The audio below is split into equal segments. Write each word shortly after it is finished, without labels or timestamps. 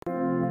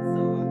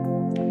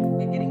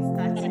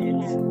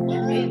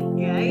Hey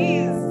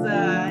guys,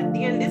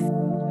 dear listeners,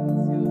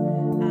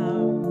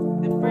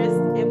 welcome to the first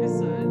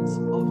episode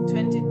of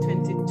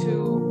 2022.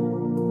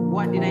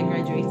 What did I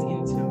graduate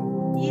into?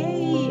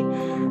 Yay!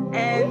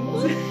 And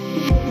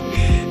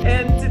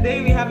and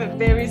today we have a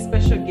very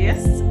special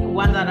guest,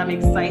 one that I'm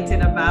excited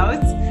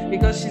about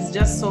because she's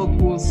just so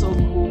cool,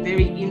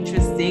 very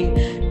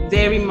interesting,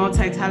 very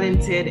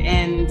multi-talented,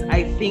 and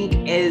I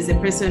think as a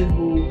person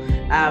who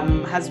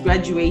has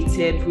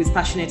graduated, who is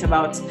passionate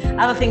about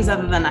other things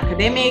other than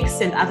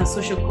academics and other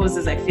social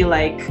causes, I feel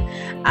like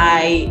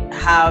I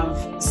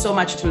have so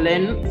much to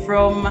learn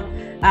from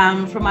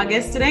our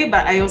guest today.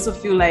 But I also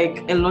feel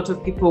like a lot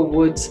of people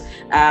would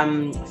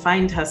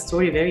find her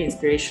story very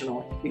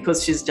inspirational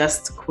because she's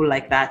just cool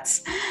like that.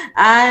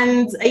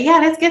 And yeah,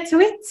 let's get to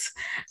it.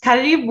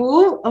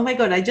 Karibu. Oh my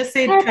God, I just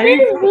said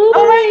Karibu.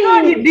 Oh my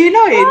God, do you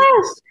know it?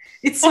 Gosh.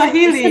 It's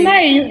Swahili.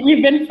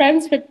 You've been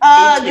friends for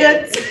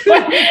good.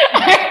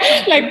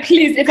 Like,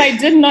 please, if I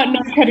did not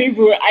know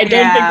Karibu, I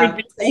don't think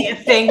we'd be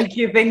friends.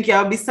 Thank you.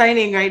 I'll be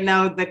signing right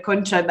now the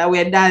contract that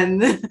we're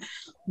done.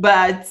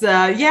 But so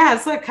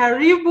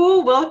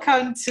Karibu,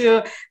 welcome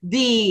to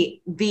the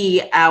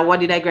What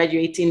Did I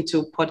Graduate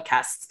Into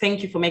podcast.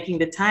 Thank you for making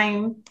the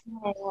time.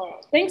 Oh,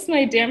 thanks,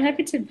 my dear. I'm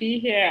happy to be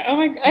here. Oh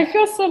my God, I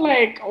feel so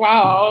like,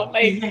 wow,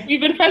 like we've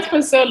been friends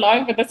for so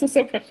long, but this is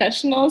so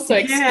professional. So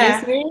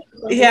excuse me.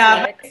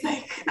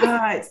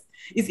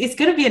 It's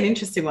gonna be an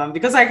interesting one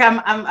because like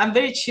I'm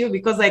very chill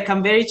because like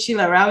I'm very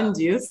chill around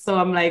you. So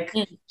I'm like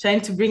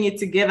trying to bring it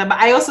together. But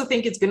I also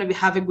think it's gonna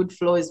have a good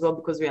flow as well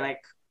because we're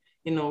like,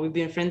 you know, we've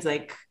been friends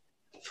like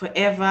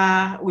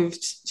forever. We've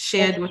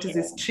shared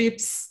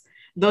trips,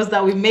 those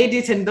that we made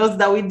it and those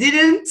that we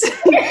didn't.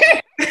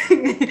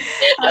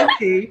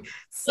 Okay,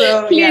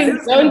 so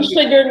please don't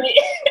trigger me.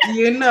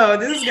 You know,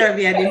 this is gonna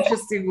be an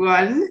interesting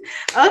one.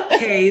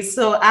 Okay,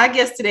 so our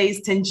guest today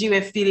is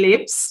Tenjiwe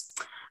Phillips.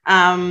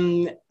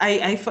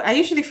 I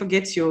usually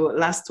forget your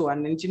last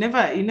one, and you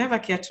never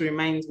care to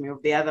remind me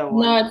of the other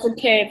one. No, it's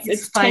okay.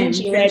 It's fine.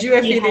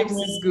 Tenjiwe Phillips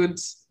is good.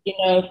 You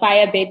know,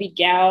 fire baby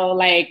girl.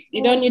 Like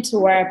you don't need to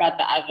worry about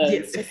the others.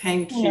 Yes,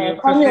 thank you.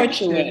 Call me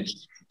what you wish.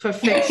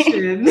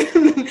 Perfection.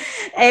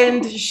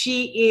 And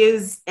she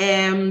is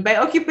by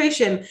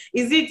occupation,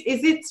 is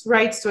it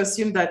right to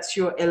assume that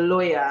you're a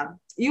lawyer?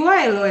 You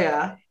are a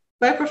lawyer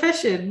by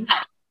profession.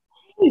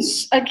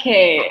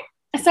 Okay,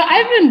 so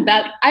I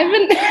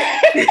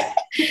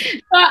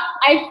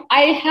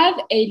have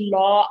a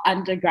law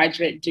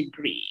undergraduate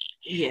degree.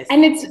 Yes,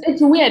 and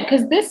it's weird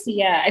because this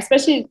year,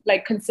 especially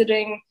like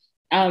considering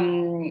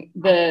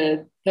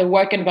the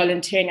work and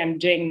volunteering I'm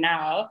doing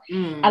now,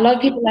 a lot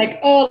of people like,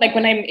 oh, like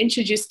when I'm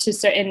introduced to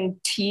certain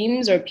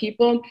teams or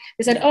people,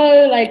 they said,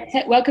 oh, like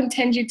welcome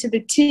Tenji to the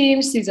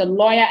team, she's a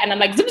lawyer, and I'm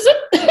like, zip, zip.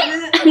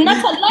 I'm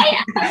not a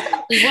lawyer.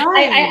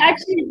 I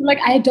actually like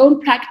I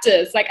don't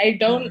practice, like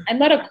I'm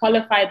not a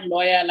qualified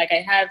lawyer. Like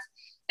I have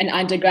an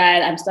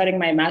undergrad, I'm starting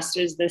my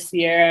master's this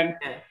year,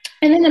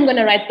 and then I'm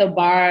gonna write the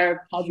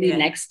bar probably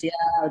next year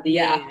or the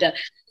year after.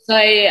 So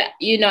I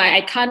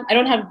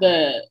don't have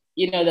the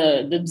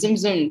the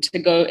zoom to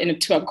go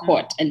into a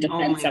court and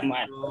defend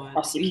someone or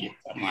prosecute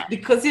someone.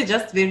 Because you're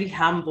just very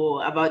humble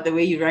about the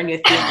way you run your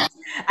things.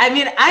 I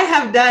mean, I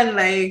have done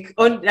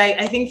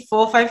I think 4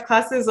 or 5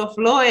 classes of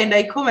law, and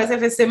I call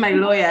myself a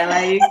semi-lawyer.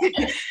 Like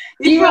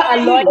you are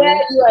a lawyer,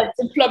 you are a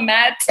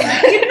diplomat.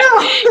 You know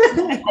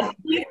what?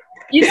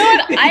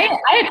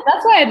 I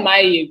that's why I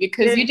admire you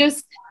because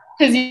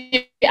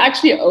you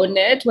actually own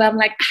it, where I'm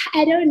like,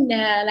 I don't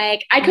know,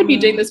 like I could be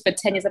doing this for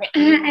 10 years. I'm like,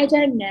 I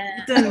don't know.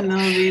 I don't know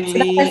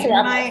really.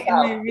 Am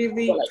I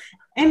really?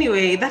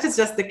 Anyway, that is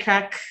just the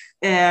crack.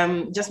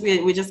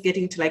 We're just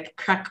getting to like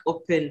crack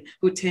open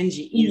who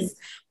Tenji is,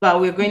 but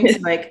we're going to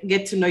like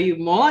get to know you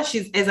more.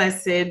 She's, as I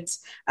said,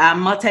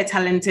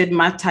 multi-talented,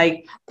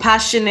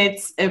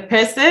 multi-passionate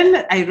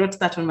person. I wrote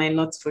that on my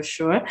notes for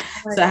sure,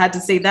 so I had to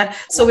say that.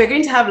 So we're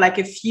going to have like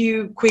a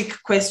few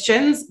quick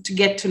questions to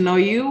get to know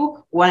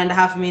you,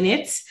 1.5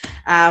 minutes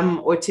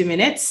or 2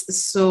 minutes.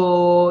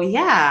 So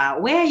yeah,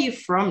 where are you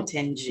from,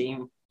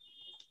 Tenji?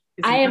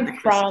 I am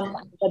from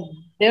the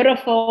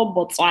beautiful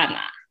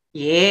Botswana.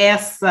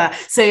 Yes,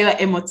 so you're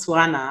a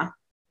Motswana.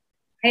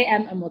 I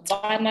am a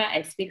Motswana.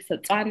 I speak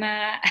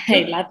Setswana.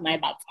 I love my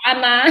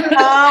Botswana.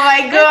 Oh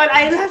my God,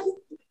 I love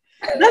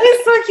it. That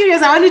is so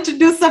curious. I wanted to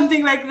do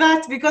something like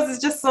that because it's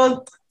just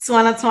so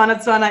Tswana,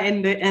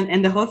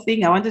 and the whole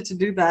thing. I wanted to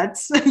do that.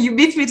 You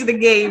beat me to the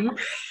game.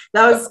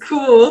 That was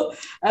cool.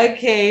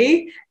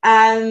 Okay,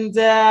 and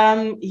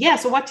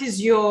so what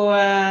is your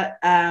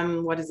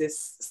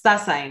star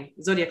sign,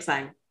 zodiac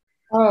sign?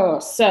 Oh,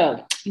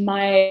 so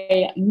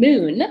my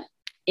moon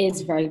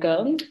is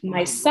Virgo,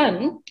 my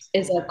sun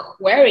is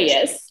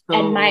Aquarius,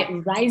 and my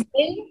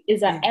rising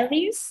is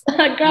Aries.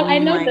 Girl, I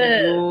know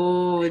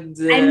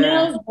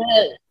this.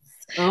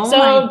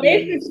 So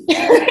basically,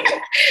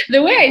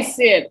 the way I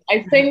see it,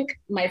 I think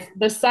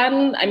the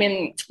sun. I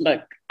mean,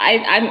 look,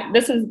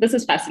 this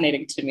is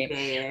fascinating to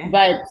me,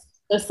 but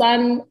the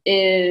sun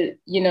is,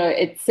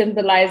 it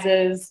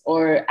symbolizes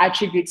or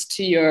attributes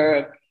to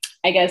your,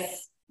 I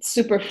guess,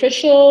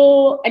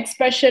 superficial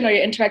expression or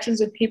your interactions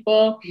with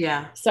people.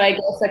 Yeah. So I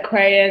guess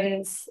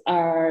Aquarians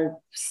are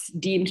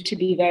deemed to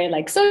be very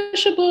like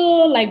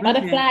sociable, like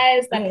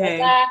butterflies, Okay.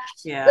 which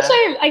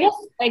I guess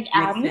like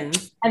am.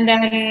 Sense. And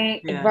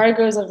then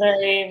Virgos are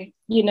very,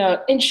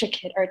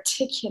 intricate,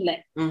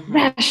 articulate,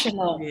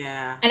 rational.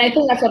 Yeah. And I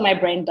think that's what my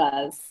brain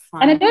does.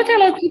 Fun. And I don't think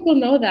a lot of people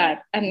know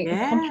that. And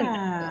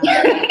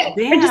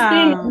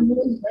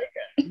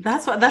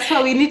that's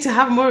why we need to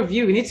have more of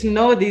you. We need to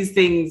know these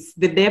things,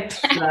 the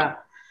depth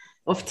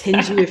of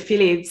Tenji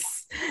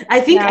affiliates. I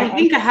think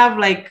I have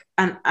like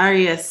an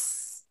Aries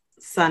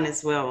sun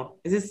as well.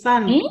 Is it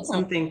sun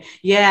something?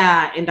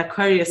 Yeah, and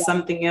Aquarius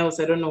something else.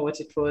 I don't know what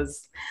it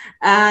was.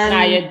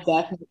 And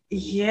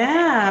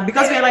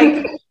because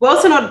we're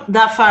also not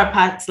that far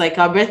apart. Like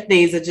our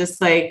birthdays are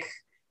just like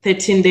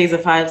 13 days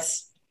apart.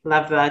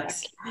 Love that.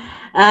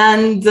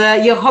 And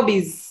your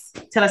hobbies.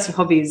 Tell us your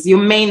hobbies, your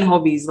main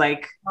hobbies,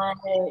 like my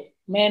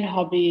main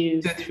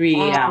hobbies. 2, 3,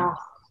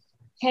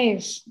 Hey,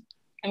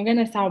 I'm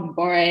gonna sound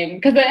boring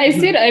because I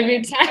see it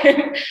every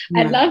time.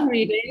 I love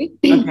reading.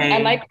 I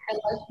like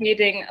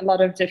reading a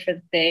lot of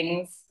different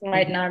things.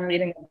 Right now, I'm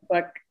reading a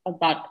book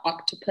about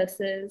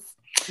octopuses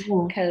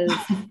because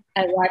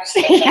I watched.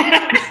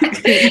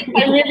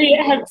 I really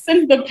have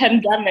since the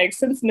pandemic,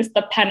 since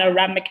Mr.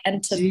 Panoramic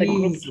entered the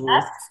group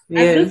chat.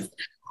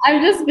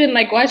 I've just been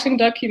like watching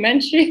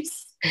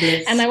documentaries.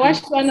 And I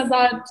watched one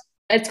about,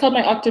 it's called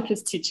My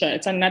Octopus Teacher.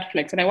 It's on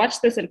Netflix. And I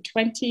watched this in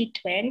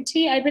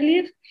 2020, I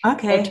believe.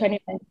 Okay. Or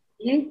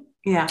 2019.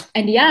 Yeah.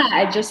 And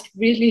I just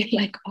really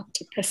like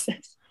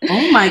octopuses.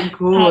 Oh my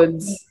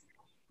God. So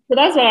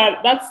that's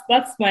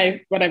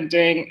what I'm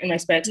doing in my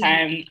spare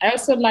time. I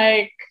also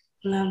like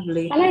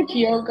Lovely. I like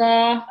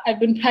yoga. I've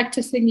been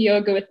practicing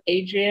yoga with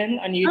Adrian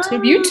on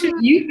YouTube.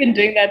 You've been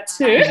doing that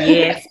too.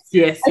 Yes.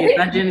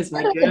 Adrian is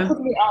my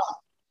girl.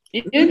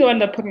 You're the one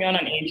that put me on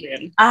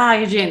Adrian.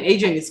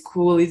 Adrian is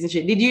cool, isn't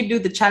she? Did you do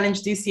the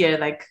challenge this year?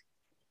 Like,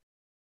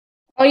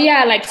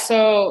 there's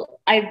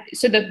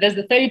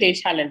the 30-day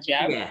challenge,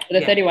 the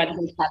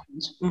 31-day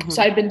challenge.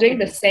 So I've been doing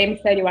the same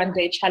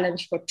 31-day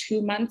challenge for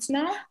 2 months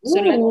now. So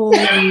now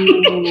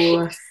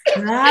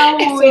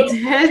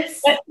it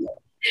hurts.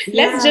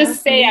 Let's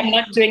just say I'm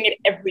not doing it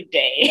every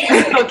day.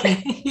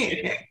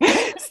 Okay.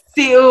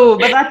 Still,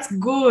 but that's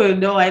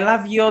good. I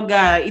love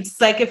yoga. It's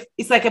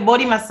like a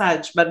body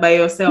massage, but by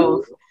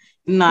yourself.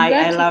 No,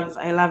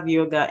 exactly. I love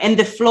yoga. And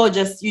the flow,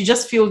 you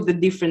just feel the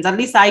difference. At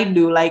least I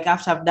do. Like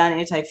after I've done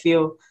it, I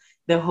feel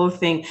the whole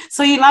thing.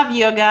 So you love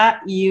yoga,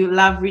 you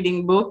love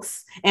reading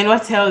books. And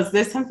what else?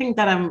 There's something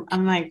that I'm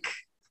like,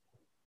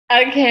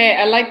 okay,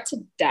 I like to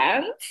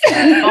dance.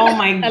 Oh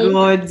my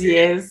God,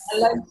 yes. I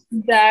like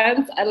to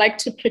dance. I like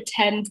to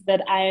pretend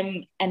that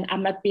I'm an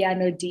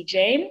Amapiano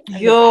DJ.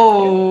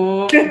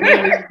 Yo,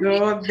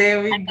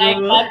 there we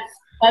go.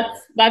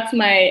 That's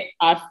my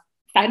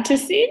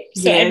fantasy.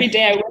 So every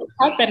day I wake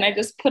up and I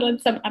just put on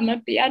some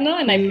Amapiano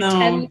and I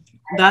pretend.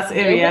 That's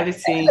a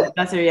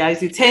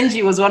reality.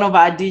 Tenji was one of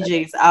our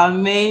DJs, our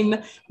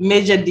main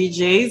major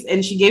DJs,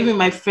 and she gave me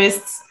my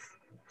first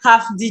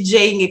half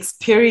DJing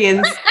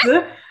experience.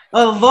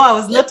 Although I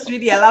was not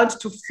really allowed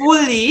to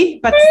fully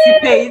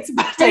participate,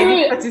 but I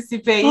did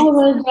participate. Oh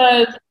my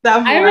God.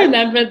 I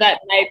remember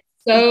that night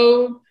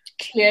so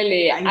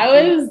clearly.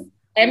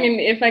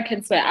 If I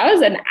can swear, I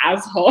was an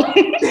asshole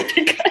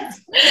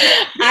because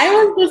I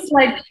was just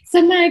like,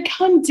 Samaya,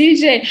 come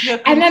DJ.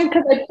 And then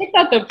because I picked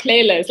out the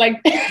playlist, like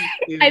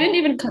I didn't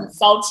even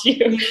consult you.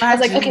 Imagine. I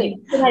was like, okay,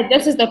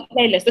 this is the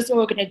playlist. This is what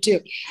we're going to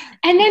do.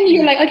 And then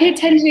you're like, okay,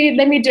 Tenji,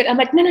 let me do it. I'm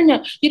like, no,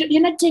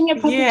 you're not doing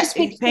it properly. Just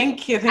wait.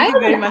 Thank you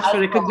very much for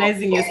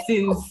recognizing your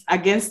sins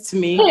against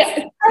me.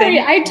 Sorry,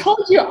 I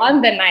told you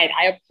on the night.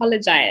 I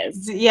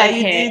apologize. Yeah,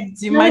 you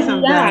did. You might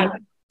have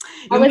done.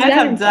 You might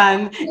have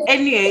done.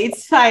 Anyway,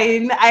 it's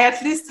fine. I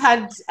at least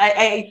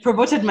I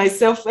promoted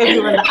myself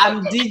everyone.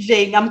 I'm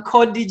DJing. I'm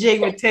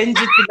co-DJing with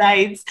Tenji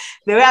tonight.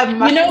 The way I've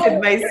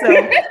marketed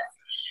myself.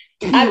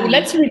 I'm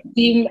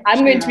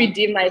going to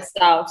redeem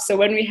myself. So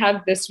when we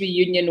have this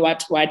reunion, you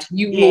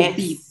will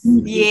be.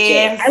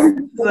 Yes.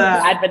 I'm going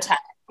to advertise.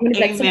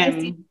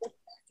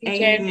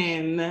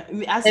 Amen.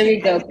 There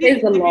we go.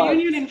 Praise the Lord.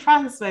 Reunion in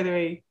France, by the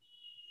way.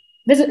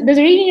 There's a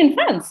reunion in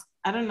France.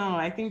 I don't know.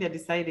 I think they're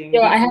deciding.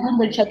 I haven't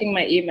been checking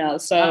my email,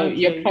 so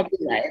you're probably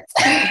right.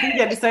 I think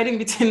they're deciding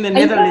between the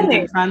Netherlands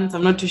and France.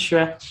 I'm not too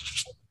sure.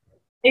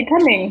 You're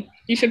coming.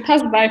 You should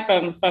pass by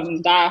from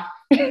Dar.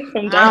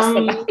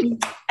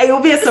 It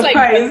will be a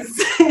surprise.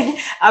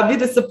 I'll be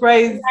the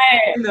surprise.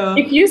 Right.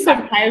 If you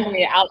surprise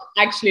me, I'll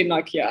actually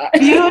knock you out.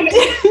 You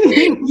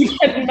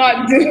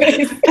cannot do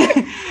this.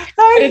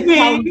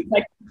 Okay.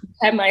 Like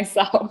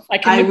myself.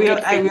 I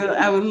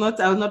will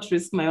not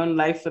risk my own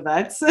life for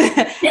that.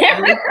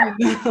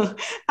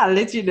 I'll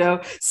let you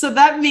know. So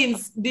that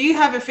means, do you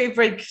have a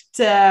favorite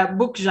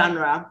book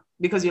genre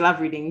because you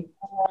love reading?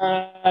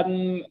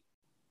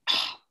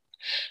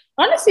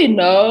 Honestly,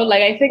 no.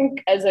 Like I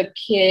think as a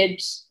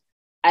kid,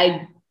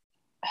 I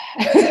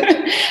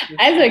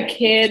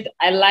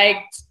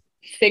liked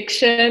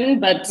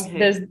fiction, but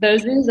there's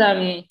these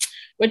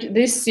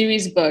This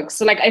series books.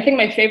 So like I think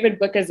my favorite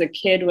book as a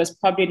kid was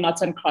probably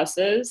Knots and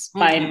Crosses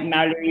by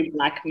Mallory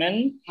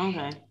Blackman.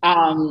 Okay.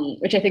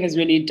 Which I think is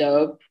really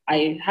dope.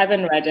 I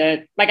haven't read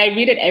it. Like I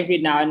read it every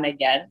now and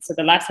again. So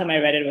the last time I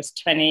read it was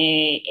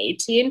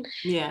 2018.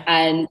 Yeah.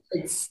 And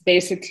it's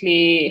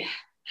basically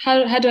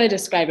how do I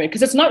describe it?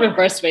 Because it's not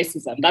reverse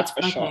racism, that's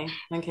for sure.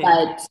 Okay.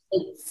 But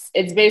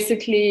it's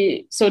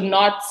basically so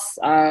Knots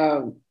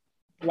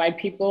white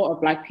people or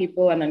Black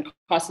people, and then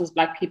crosses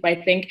Black people, I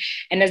think.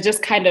 And it's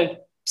just kind of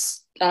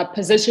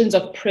positions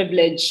of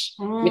privilege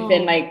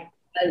within like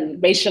a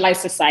racialized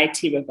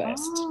society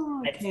reversed.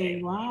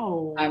 Okay,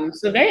 wow.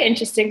 So very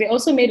interesting. They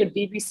also made a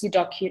BBC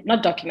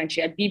not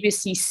documentary, a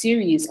BBC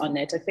series on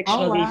it, a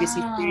fictional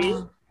BBC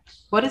series.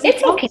 What is it?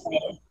 It's called?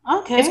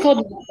 Okay. It's called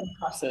Knots and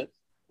Crosses.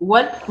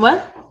 What?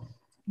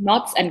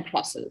 Knots and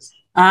Crosses.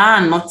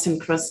 Knots and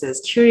Crosses.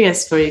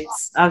 Curious for it.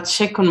 I'll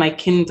check on my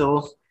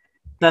Kindle.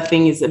 That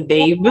thing is a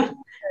babe.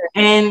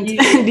 And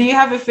do you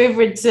have a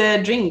favorite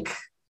drink?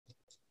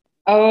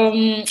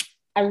 I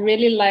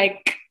really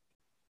like.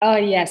 Oh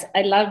yes,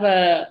 I love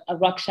a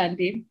rock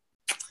shandy.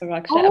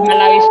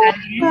 Malawi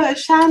shandy.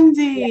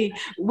 Shandy. Yeah.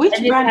 Which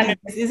brand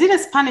is it? A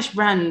Spanish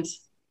brand?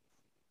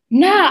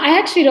 Nah, I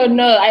actually don't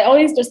know. I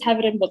always just have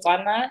it in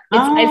Botswana.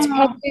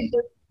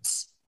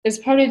 It's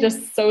probably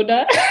just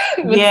soda.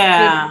 It's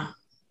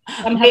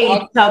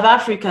South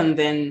African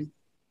then.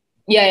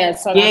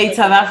 It's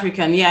South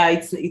African.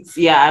 It's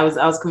I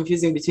was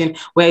confusing between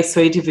where I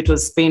saw it, if it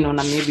was Spain or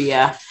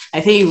Namibia. I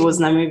think it was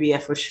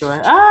Namibia for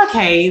sure.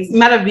 Okay, it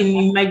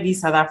might be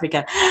South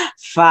African.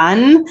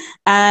 Fun.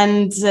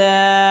 And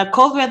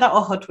cold weather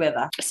or hot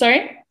weather?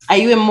 Sorry? Are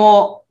you a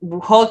more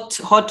hot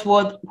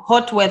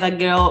weather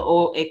girl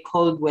or a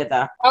cold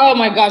weather? Oh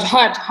my gosh,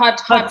 hot.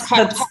 All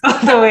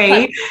the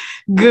way.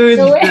 Good.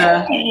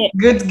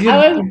 Good.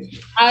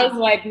 I was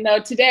like, no,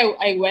 today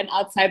I went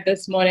outside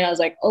this morning. I was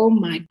like, oh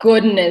my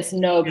goodness,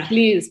 no,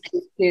 please,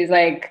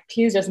 like,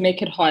 please just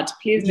make it hot.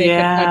 Please make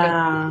it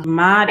hot.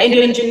 Mad. And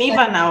you're in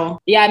Geneva now?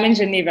 Yeah, I'm in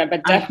Geneva,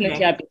 but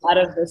definitely I'll be out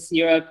of this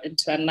Europe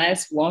into a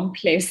nice warm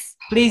place.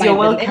 Please, you're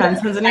welcome.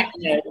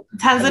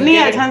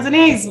 Tanzania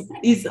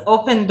is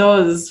open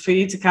doors for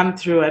you to come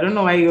through. I don't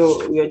know why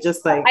you're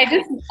just like I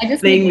just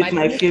playing with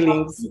my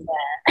feelings.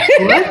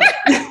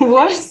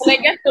 What? When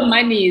I get the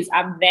monies,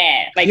 I'm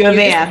there. Like you're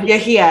there. You're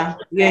here.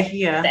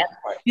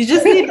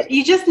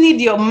 You just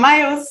need your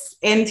miles,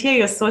 and here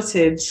you're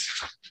sorted.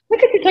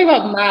 Look at you talking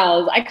about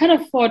miles. I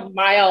can't afford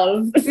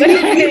miles.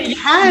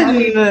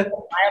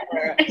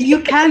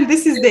 You can.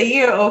 This is the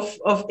year of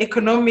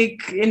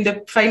economic and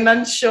the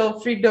financial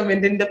freedom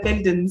and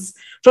independence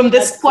from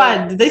the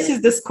squad. This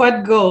is the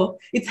squad goal.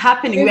 It's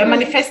happening. We're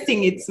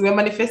manifesting it. We're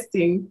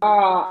manifesting.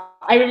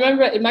 I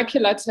remember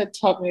Immaculata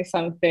taught me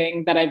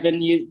something that I've been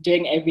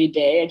doing every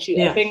day, and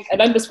I think I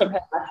learned this from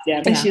her last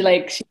year. And she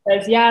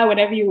says,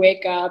 whenever you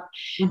wake up,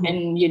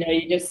 and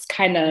you just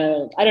kind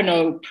of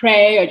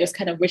pray or just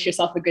kind of wish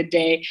yourself a good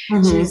day.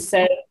 She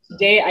said,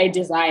 "Today I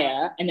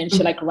desire," and then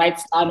she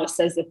writes down or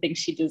says the thing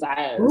she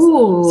desires.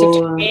 Ooh. So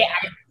today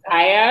I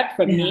desire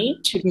for me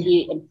to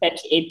be in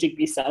 38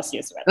 degrees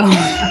Celsius weather.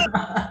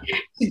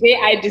 Today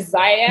I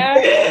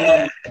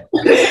desire.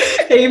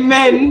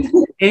 Amen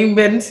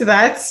to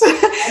that.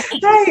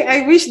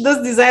 I wish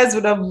those desires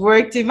would have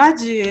worked.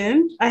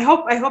 Imagine. I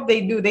hope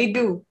they do. They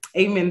do.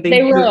 Amen.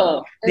 They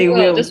will. They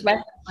will. Just write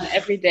on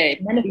every day.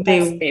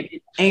 Manifest,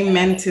 baby.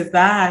 Amen to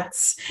that.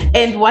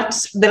 And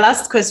the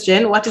last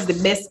question, what is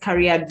the best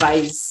career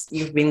advice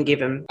you've been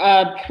given?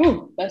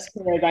 Best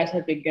career advice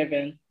I've been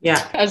given.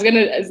 Yeah.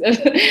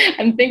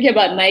 I'm thinking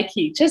about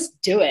Nike.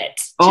 Just do it.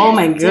 Oh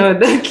my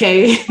God.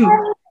 Okay.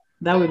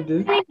 That would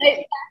do.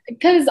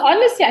 Because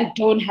honestly, I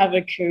don't have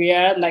a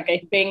career. Like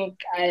I think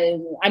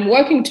I'm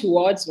working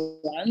towards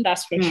one,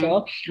 that's for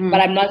sure.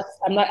 But I'm not.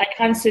 I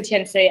can't sit here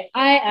and say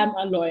I am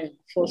a lawyer,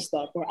 full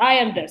stop, or I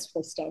am this,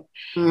 full stop.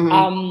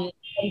 And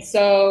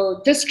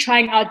so just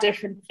trying out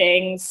different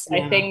things.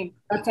 I think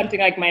that's something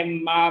like my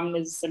mom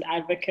is an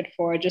advocate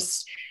for.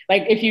 Just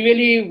like if you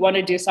really want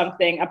to do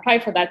something, apply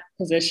for that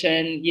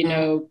position.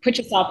 Put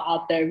yourself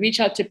out there, reach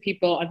out to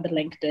people on the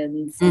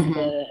LinkedIn's, and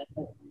the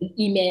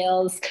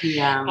emails.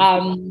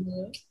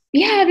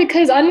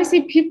 Because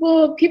honestly,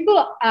 people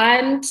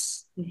aren't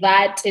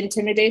that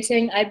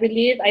intimidating, I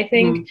believe. I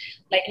think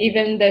like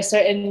even there's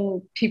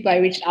certain people I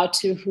reached out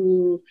to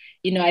who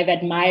I've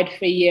admired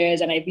for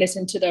years, and I've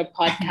listened to their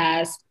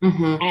podcast,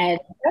 and I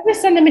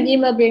just send them an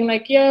email being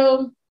like,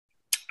 yo,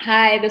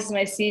 hi, this is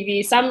my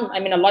CV.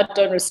 A lot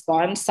don't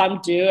respond, some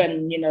do,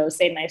 and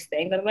say nice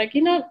things. I'm like,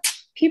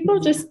 people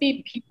just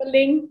be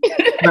peopling.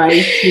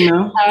 Right,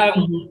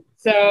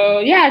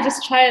 So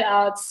just try it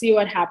out, see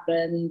what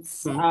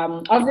happens.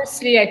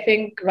 Obviously, I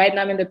think right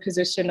now I'm in the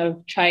position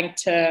of trying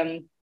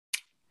to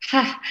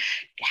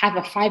have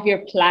a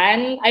 5-year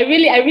plan. I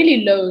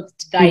really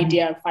loathed the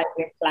idea of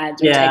 5-year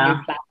plans or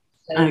 10-year plans.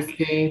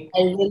 Okay.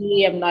 I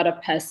really am not a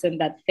person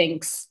that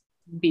thinks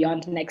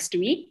beyond next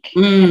week,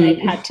 and I've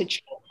had to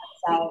train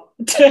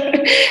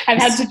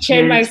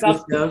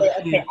myself. To say,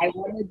 okay, I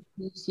want to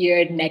be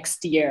here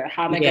next year.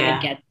 How am I going to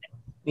get there?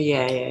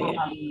 Yeah.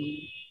 Um,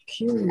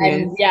 Curious.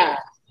 and yeah,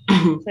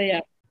 so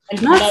yeah.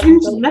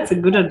 And That's a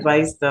good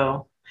advice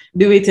though.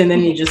 Do it and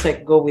then you just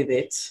like go with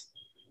it.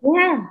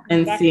 yeah,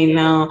 And see exactly.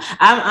 now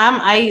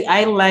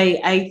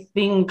I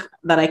think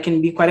that I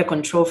can be quite a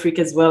control freak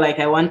as well. Like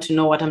I want to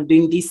know what I'm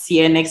doing this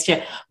year, next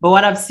year. But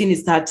what I've seen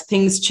is that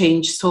things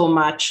change so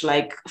much,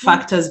 like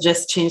factors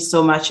just change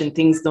so much and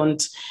things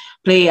don't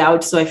play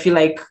out. So I feel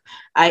like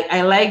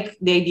I like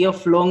the idea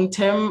of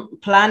long-term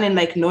plan and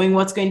like knowing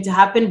what's going to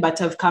happen,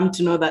 but I've come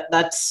to know that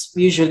that's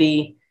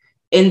usually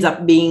ends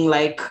up being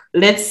like,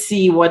 let's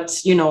see what,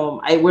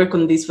 I work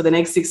on this for the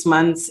next 6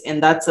 months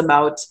and that's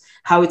about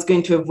how it's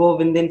going to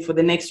evolve. And then for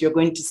the next, you're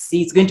going to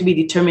see, it's going to be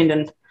determined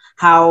on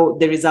how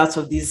the results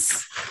of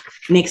these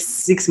next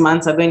 6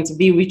 months are going to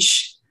be,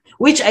 which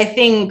I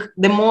think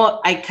the more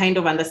I kind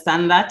of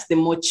understand that, the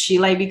more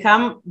chill I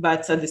become,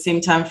 but at the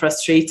same time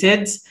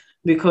frustrated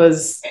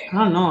because I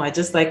don't know, I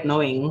just like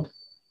knowing.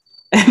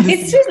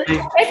 It's just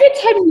every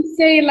time you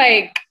say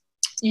like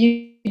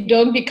you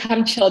don't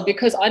become chill,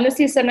 because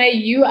honestly, Sanai,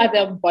 you are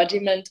the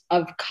embodiment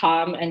of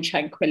calm and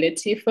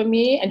tranquility for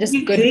me and just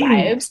good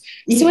vibes.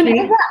 So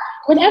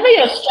whenever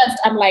you're stressed,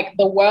 I'm like,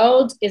 the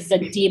world is a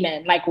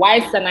demon. Like, why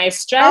is Sanai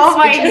stressed? Oh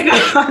my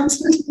God.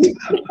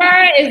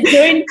 Her is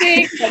doing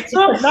things that she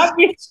could not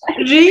be stressed.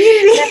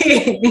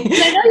 Really?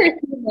 I know you're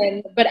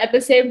human, but at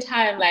the same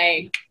time,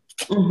 like,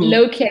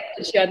 low key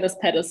put you on this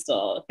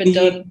pedestal, but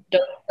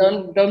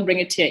don't bring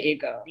it to your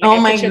ego. Like, oh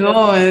my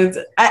God.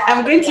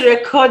 I'm going to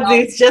record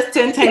this just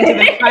to enter into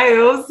the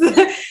files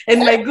in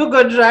my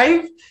Google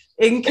Drive.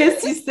 In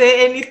case you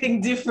say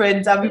anything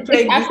different, I'll be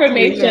playing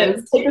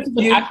affirmations.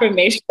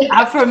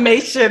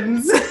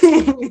 Affirmations.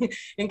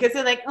 In case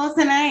you're like, oh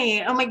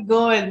Sanai, oh my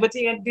God, what are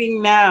you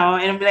doing now?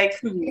 And I'm like,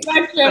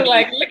 I'm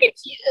like, look at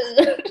you.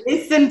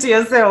 Listen to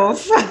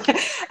yourself.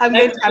 I'm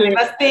going to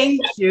but thank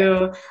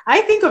you.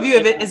 I think of you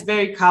as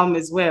very calm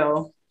as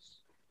well.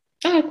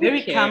 Oh,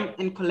 very calm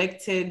and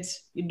collected.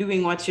 You're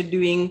doing what you're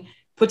doing,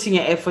 putting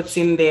your efforts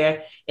in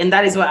there. And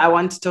that is what I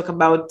want to talk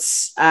about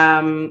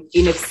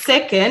in a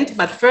second.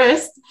 But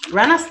first,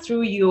 run us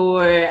through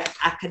your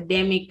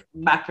academic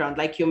background,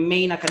 like your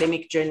main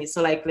academic journey.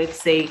 So like, let's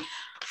say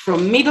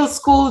from middle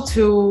school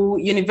to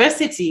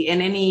university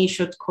and any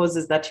short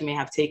courses that you may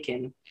have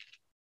taken.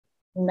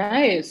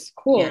 Nice,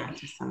 cool.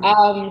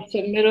 So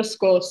middle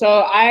school.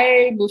 So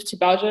I moved to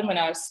Belgium when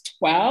I was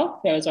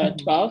 12. I was around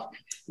 12.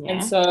 Yeah.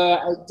 And so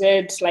I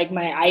did like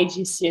my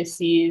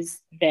IGCSEs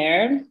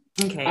there.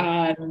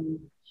 Okay.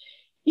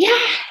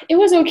 Yeah, it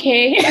was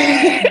okay.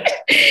 I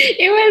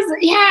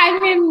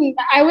mean,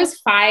 I was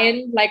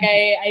fine. Like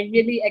I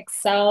really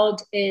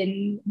excelled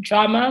in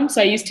drama.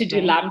 So I used to do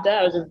Lambda.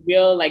 I was a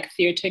real like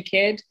theater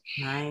kid.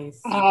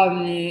 Nice.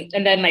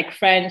 And then like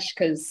French,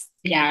 because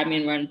we're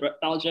in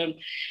Belgium.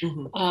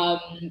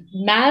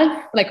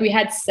 Math, like we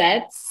had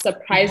sets.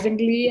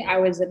 Surprisingly, I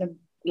was in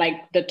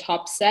the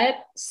top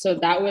set. So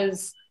that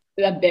was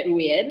a bit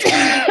weird.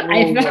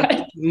 I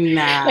thought.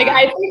 Nah. Like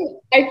I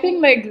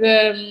think like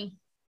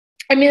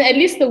at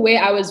least the way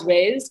I was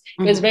raised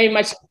was very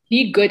much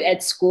be good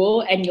at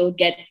school and you'll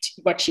get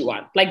what you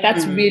want. Like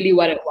that's really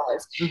what it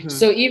was.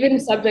 So even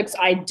subjects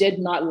I did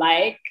not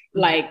like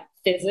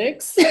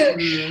physics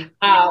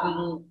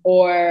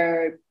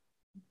or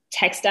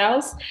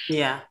textiles,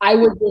 I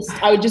would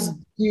just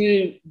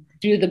do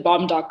the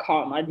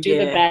bomb.com. I'd do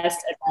the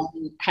best and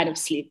then kind of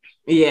sleep.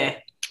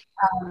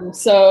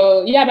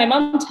 So my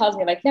mom tells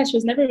me she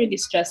was never really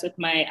stressed with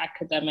my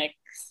academics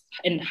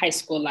in high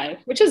school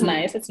life, which is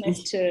nice. It's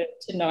nice to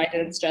know I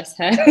didn't stress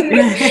her.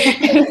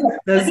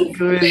 That's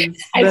good.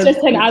 I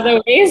stressed her in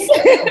other ways.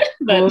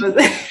 but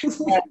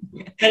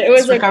it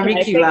was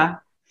extracurricular.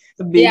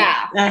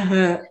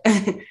 I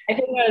think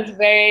I was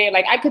very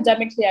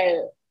academically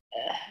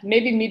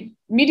maybe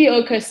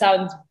mediocre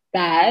sounds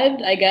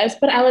bad, I guess,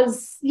 but I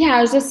was there,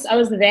 I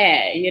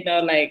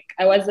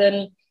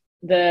wasn't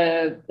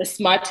the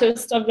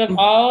smartest of them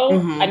all.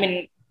 I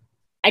mean,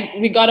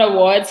 we got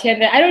awards here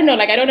and there. I don't know.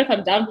 I don't know if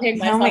I'm downplaying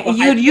myself.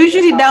 You'd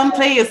usually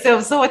downplay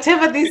yourself. So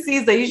whatever this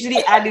is, I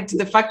usually add it to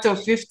the factor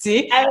of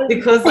 50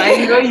 because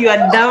I know you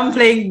are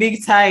downplaying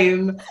big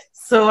time.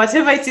 So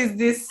whatever it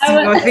is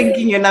you're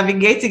thinking you're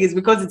navigating is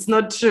because it's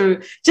not true.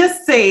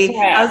 Just say,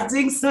 I was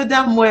doing so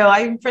damn well.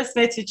 I impressed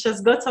my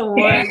teachers, got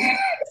awards.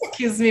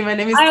 Excuse me, my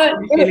name is I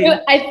think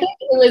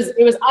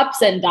it was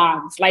ups and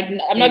downs.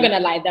 I'm not gonna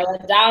lie, there were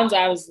downs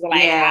where I was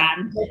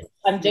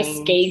I'm just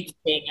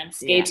skating. I'm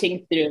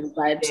skating through.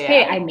 But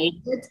hey, I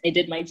made it. I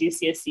did my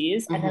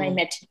GCSEs and then I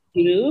met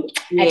you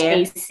at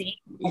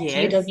AC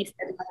at UW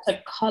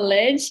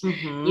College.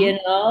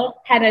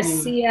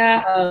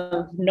 Panacea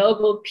of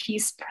Nobel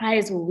Peace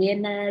Prize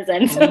winners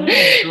and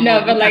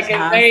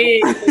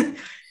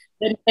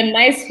a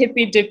nice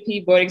hippy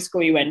dippy boarding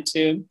school you went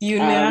to.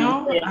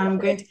 I'm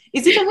going to.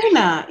 Is it a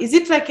winner? Is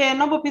it like a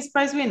Nobel Peace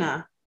Prize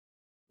winner?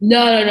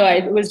 No.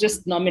 It was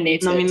just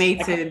nominated. I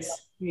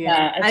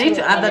need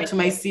to add that to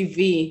my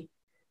CV.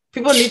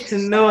 People need to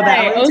know that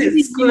I went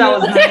to school. I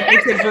was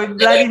nominated for a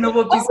bloody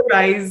Nobel Peace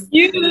Prize.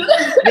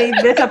 They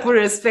better put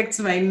respect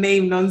to my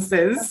name.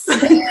 Nonsense.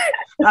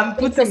 I'm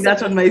putting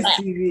that on my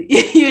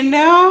CV, you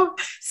know?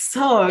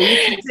 So you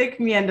can take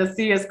me under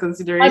serious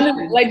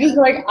consideration. Like, just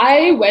like,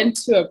 I went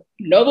to a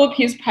Nobel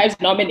Peace Prize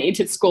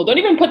nominated school. Don't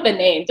even put the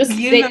name. Just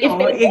You say,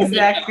 know,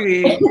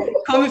 exactly.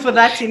 Call me for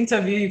that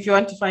interview if you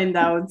want to find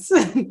out.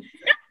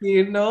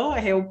 You know, I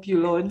help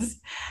you loads.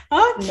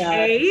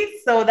 Okay,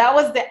 so that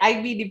was the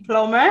IB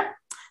diploma,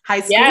 high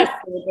school. Yes,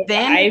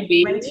 then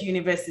IB. went to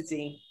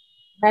university.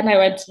 Then I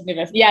went to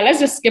university. Yeah, let's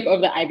just skip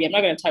over the IB. I'm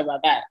not going to talk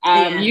about that.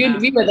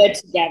 We were there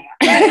together.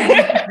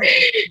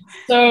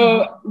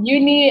 So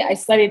uni, I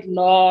studied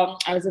law.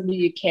 I was in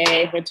the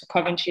UK, went to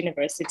Coventry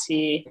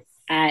University.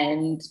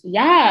 And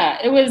yeah,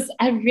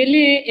 I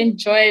really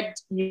enjoyed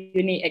the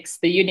uni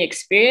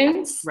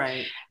experience.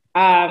 Right.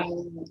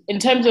 In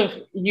terms of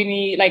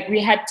uni, like we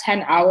had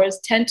 10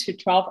 to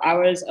 12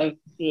 hours of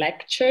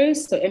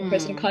lectures, so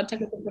in-person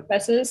contact with the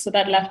professors. So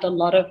that left a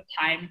lot of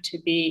time to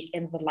be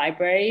in the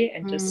library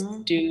and just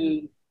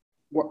do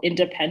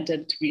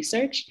independent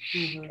research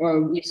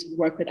or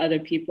work with other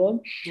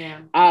people.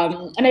 Yeah.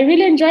 And I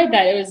really enjoyed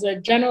that. It was a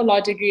general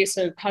law degree,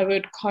 so it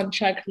covered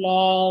contract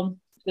law,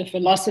 the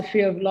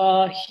philosophy of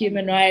law,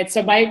 human rights.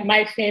 So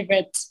my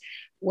favorite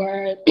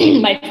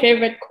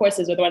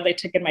courses were the ones I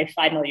took in my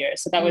final year.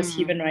 So that was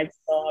human rights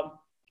law,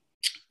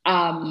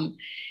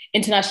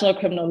 international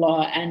criminal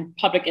law, and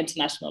public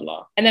international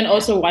law. And then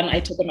also one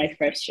I took in my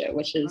first year,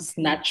 which is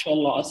natural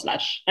law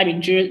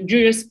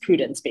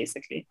jurisprudence,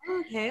 basically.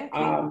 Okay.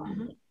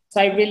 So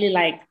I really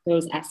like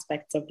those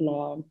aspects of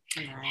law.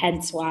 Nice.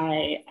 Hence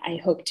why I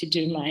hope to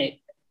do my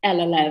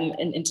LLM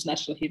in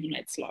international human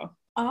rights law.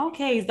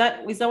 Okay, is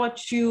that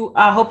what you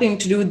are hoping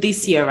to do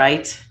this year,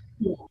 right?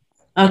 Yeah.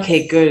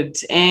 Okay, good.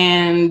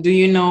 And do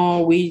you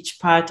know which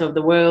part of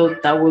the world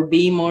that will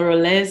be, more or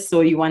less,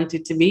 or you want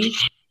it to be?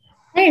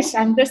 Yes,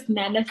 I'm just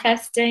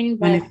manifesting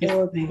that it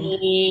will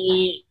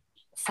be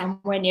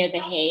somewhere near The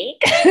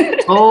Hague.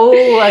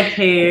 Oh,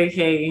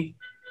 okay.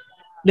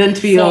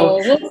 Don't we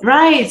all?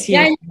 Right.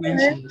 Yeah.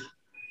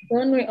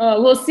 Don't we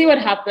all? We'll see what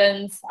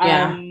happens.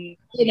 Yeah. The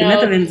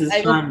Netherlands is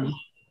fun.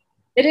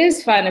 It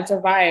is fun. It's a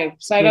vibe.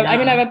 So I've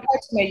applied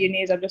to my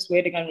unis. I'm just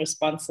waiting on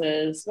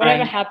responses.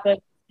 Whatever happens,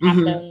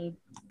 happens.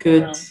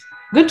 Good.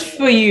 Good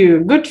for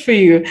you.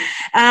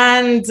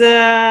 And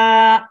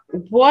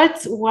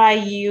what were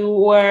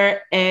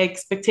your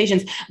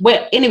expectations?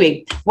 Well,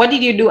 anyway, what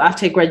did you do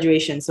after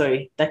graduation?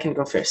 Sorry, that can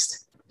go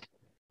first.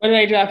 What did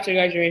I do after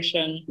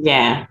graduation?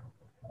 Yeah.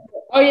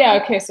 Oh, yeah.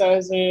 Okay. So I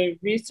was a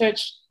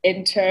research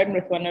intern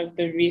with one of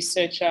the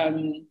research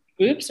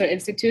groups or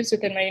institutes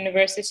within my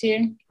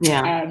university.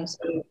 Yeah.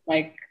 So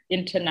like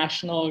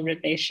international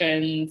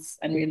relations,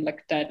 and we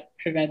looked at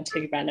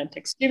preventing violent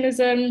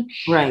extremism.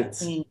 Right.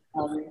 In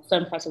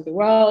some parts of the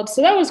world.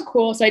 So that was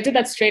cool. So I did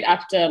that straight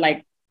after,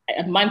 like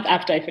a month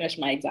after I finished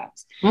my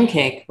exams.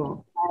 Okay,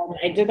 cool.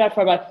 I did that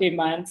for about 3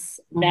 months.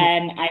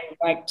 Then I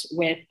worked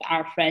with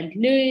our friend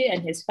Louis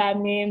and his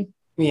family.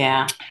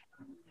 Yeah.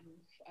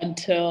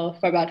 For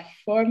about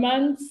 4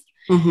 months.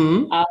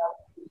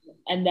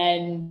 And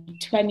then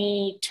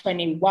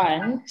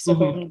 2021, so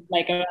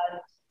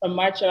from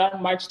March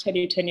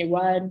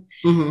 2021,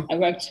 I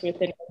worked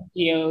with an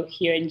NGO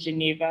here in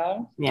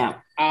Geneva. Yeah.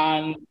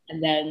 And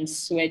then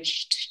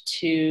switched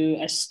to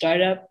a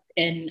startup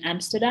in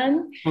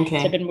Amsterdam. Okay.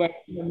 So I've been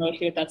working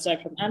remotely with that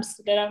startup from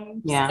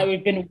Amsterdam. Yeah. So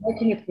we've been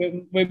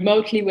working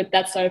remotely with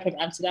that startup from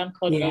Amsterdam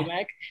called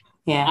OMEC.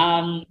 Yeah.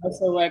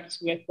 Also worked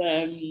with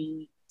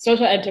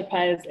social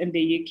enterprise in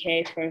the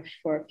UK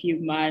for a few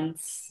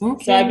months.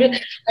 Okay. So I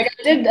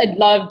did a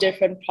lot of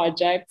different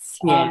projects.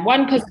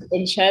 One because of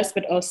interest,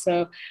 but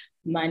also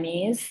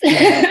monies.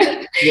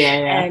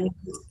 And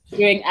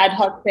doing ad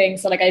hoc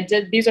things. So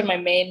these are my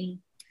main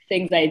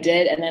things I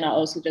did, and then I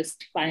also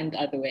just find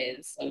other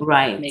ways of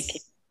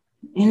making.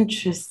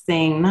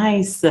 Interesting,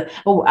 nice.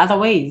 Oh, other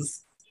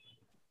ways.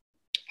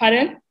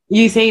 Pardon?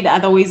 You said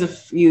other ways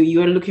of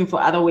you are looking for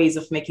other ways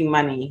of making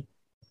money.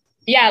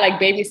 Yeah, like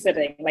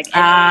babysitting,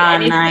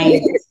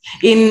 nice.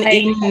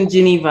 In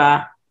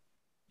Geneva.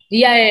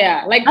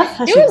 Yeah. Like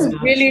it was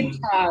really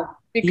tough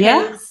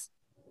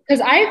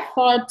because I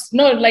thought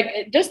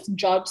just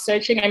job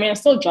searching. I mean, I'm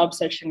still job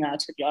searching now,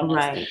 to be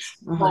honest.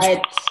 Right.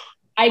 But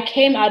I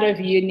came out of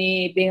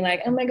uni being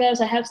like, oh my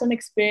gosh, I have some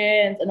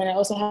experience, and then I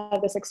also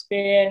have this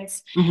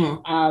experience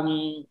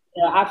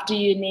after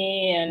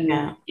uni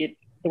and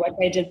the work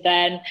I did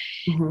then.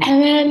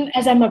 And then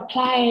as I'm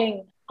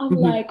applying, I'm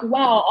like,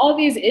 wow, all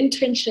these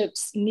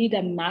internships need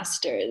a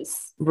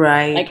master's.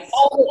 Right. Like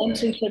all the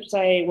internships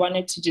I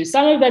wanted to do,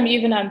 some of them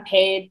even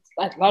unpaid.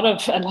 Like a lot of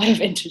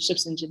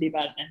internships in Geneva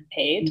are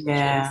unpaid.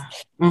 Yeah.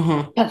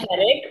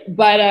 Pathetic.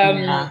 But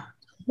and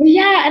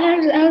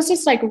I was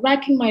just like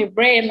racking my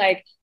brain,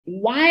 like,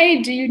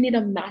 why do you need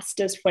a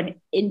master's for an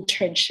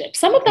internship?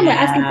 Some of them were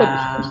asking for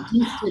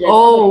PhD students.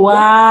 Oh,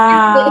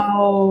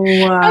 wow.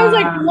 I was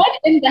like, what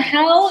in the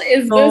hell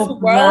is this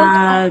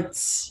world?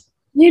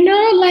 You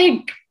know,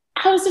 like,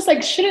 I was just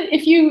like,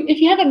 if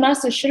you have a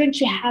master's, shouldn't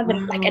you have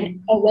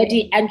an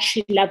already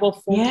entry-level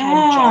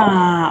full-time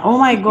job? Oh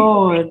my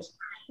God.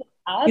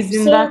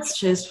 Isn't that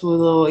stressful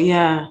though?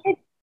 Yeah.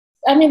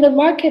 I mean, the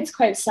market's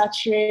quite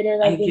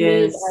saturated, I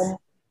believe, guess. and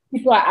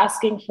people are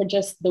asking for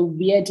just the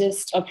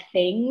weirdest of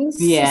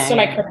things. Yeah. So,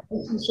 like, for a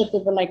relationship, they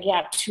were like,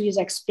 yeah, 2 years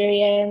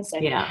experience,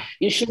 and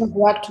you should have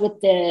worked with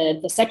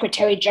the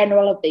Secretary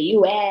General of the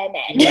UN,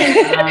 and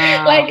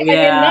like, I mean,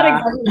 not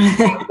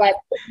exactly, but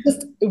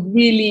just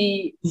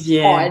really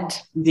odd.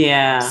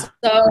 Yeah.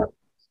 So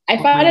I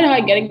found it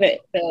hard getting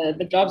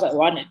the jobs I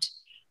wanted.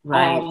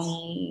 Right.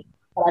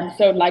 But I'm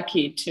so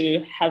lucky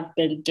to have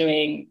been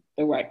doing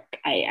the work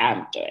I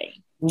am doing.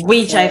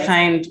 Which I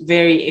find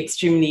very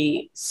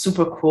extremely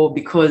super cool,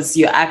 because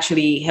you're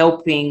actually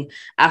helping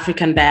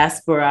African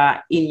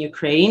diaspora in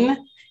Ukraine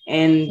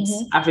and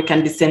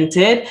African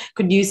descended.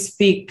 Could you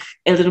speak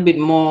a little bit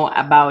more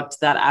about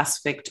that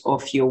aspect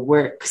of your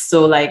work?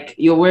 So like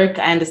your work,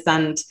 I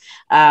understand,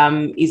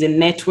 is a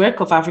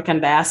network of African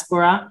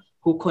diaspora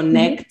who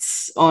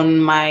connects on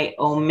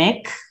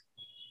MyOMEC.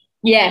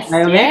 Yes.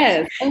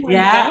 Yes. Oh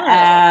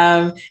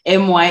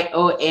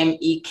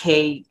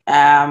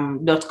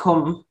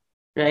MYOMEK.com,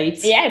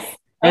 right? Yes.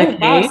 Okay.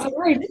 Oh, wow.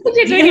 Sorry. Look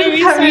at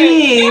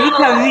me.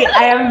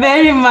 I am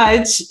very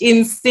much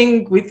in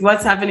sync with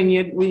what's happening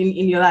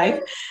in your life.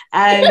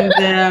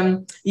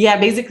 And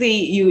basically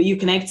you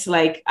connect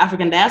like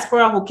African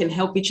diaspora who can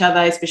help each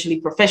other, especially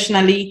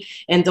professionally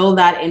and all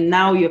that. And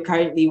now you're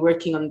currently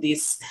working on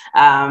this,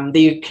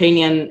 the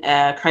Ukrainian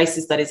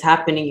crisis that is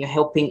happening. You're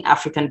helping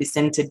African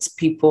descended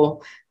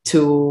people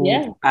to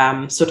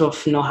sort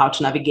of know how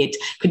to navigate.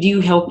 Could you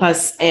help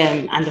us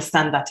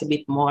understand that a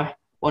bit more?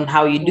 On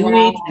how you do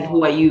it and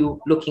who are you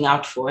looking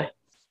out for?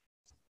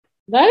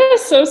 That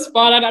is so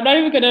spot on. I'm not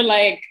even gonna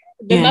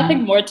there's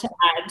nothing more to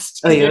add.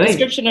 Your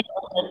description of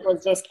it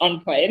was just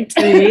on point.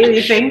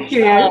 Really? Thank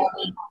you.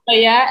 But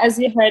yeah, as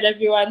you heard,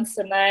 everyone,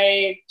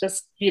 Sanai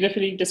just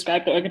beautifully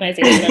described the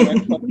organization I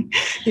work for.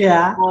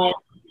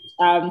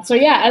 So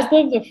yeah, as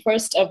of the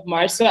 1st of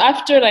March, so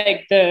after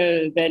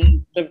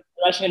the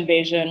Russian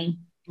invasion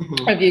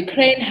of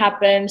Ukraine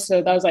happened,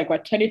 so that was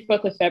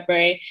 24th of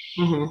February,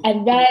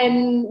 and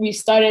then we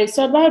started.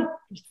 So about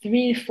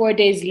 3-4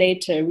 days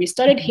later, we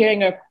started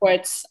hearing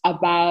reports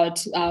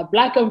about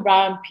Black and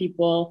Brown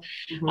people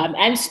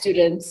and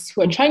students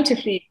who are trying to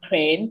flee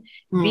Ukraine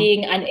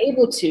being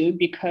unable to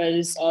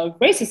because of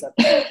racism,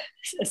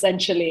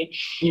 essentially.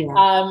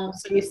 So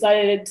we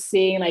started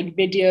seeing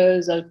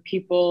videos of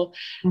people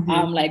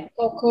like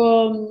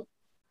Coco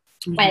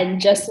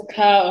and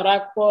Jessica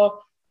Orakpo,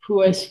 who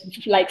was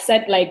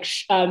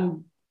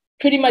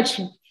pretty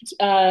much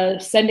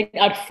sending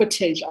out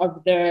footage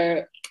of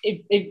their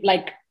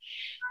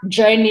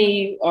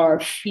journey or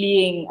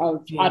fleeing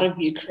out of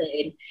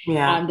Ukraine.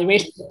 The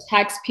racial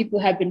attacks people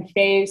have been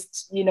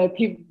faced,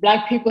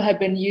 Black people have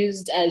been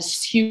used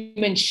as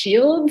human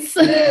shields.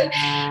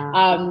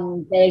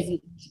 There's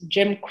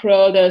Jim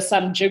Crow, there's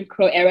some Jim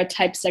Crow era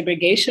type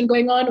segregation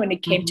going on when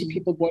it came to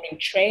people boarding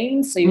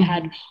trains. So you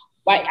had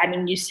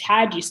you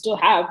still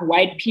have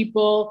white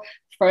people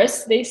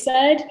first, they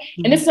said.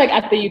 And this is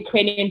at the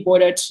Ukrainian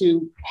border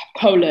to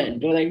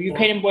Poland, or the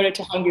Ukrainian border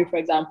to Hungary, for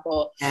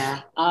example.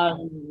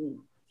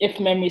 If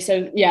memory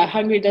serves,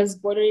 Hungary does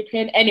border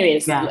Ukraine.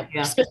 Anyways,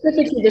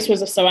 specifically, this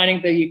was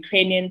surrounding the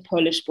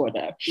Ukrainian-Polish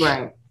border.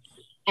 Right.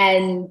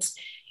 And,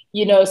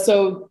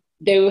 so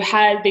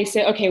they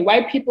said, okay,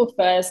 white people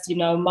first,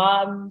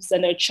 moms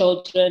and their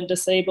children,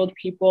 disabled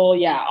people,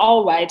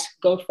 all white,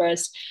 go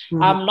first.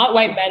 Not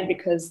white men,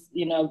 because,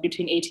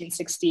 between 18 and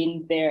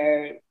 16,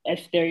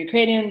 if they're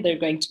Ukrainian, they're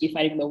going to be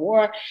fighting the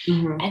war.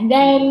 And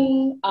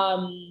then,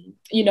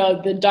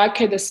 the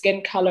darker the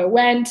skin color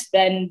went,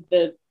 then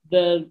the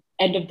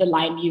end of the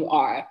line you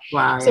are.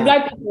 So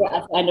Black people were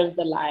at the end of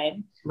the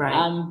line.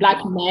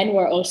 Black men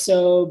were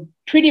also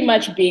pretty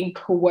much being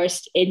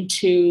coerced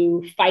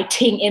into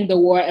fighting in the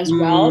war as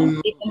well,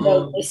 even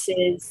though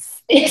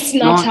it's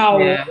not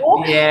our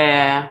war.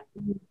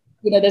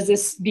 There's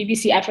this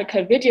BBC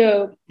Africa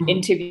video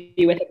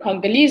interview with a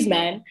Congolese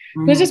man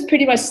who's just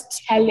pretty much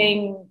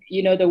telling,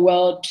 the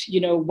world,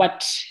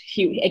 what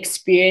he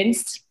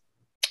experienced.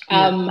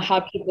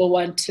 How people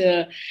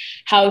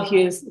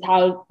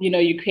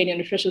Ukrainian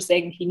officials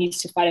saying he needs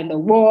to fight in the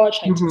war,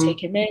 trying to take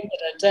him in.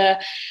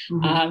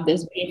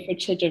 There's video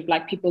footage of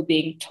Black people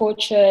being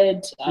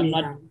tortured,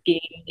 not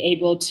being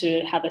able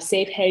to have a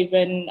safe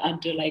haven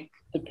under the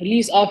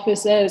police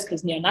officers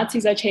because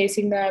neo-Nazis are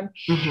chasing them.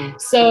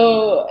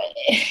 So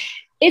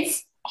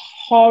it's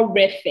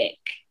horrific.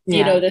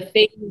 The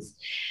things,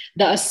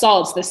 the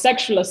assaults, the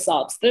sexual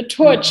assaults, the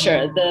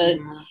torture,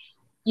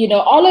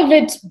 all of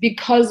it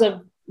because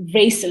of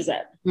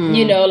racism.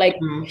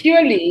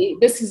 Purely,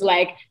 this is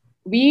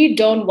we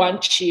don't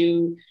want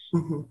you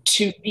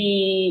to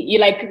be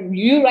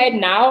you right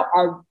now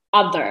are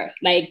other,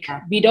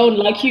 we don't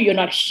like you, you're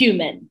not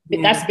human.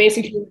 That's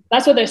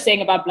what they're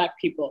saying about Black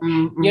people.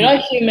 You're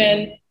not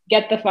human,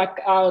 get the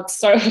fuck out.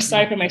 Sorry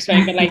for my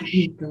swearing, but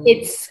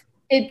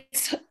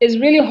it's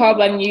really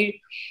horrible. And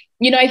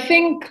I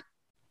think,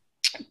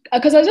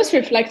 because I was just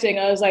reflecting,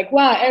 I was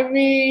wow,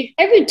 every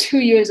 2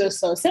 years or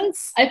so,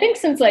 since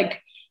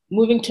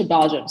moving to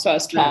Belgium, so I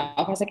was 12,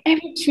 I was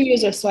every 2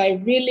 years or so, I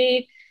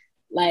really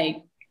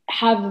like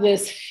have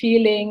this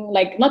feeling,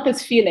 like not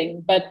this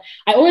feeling, but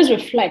I always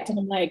reflect and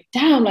I'm like,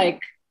 damn,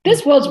 like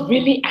this world's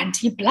really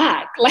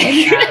anti-Black.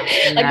 Like,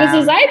 like the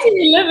society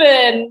we live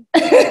in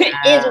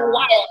is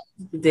wild.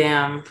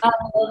 Damn.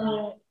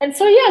 And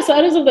so, yeah, so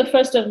as of the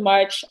 1st of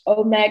March,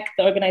 OMEC,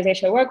 the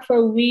organization I work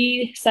for,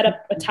 we set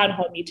up a town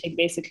hall meeting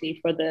basically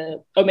for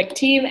the OMEC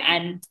team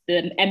and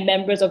the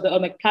members of the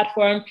OMEC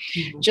platform,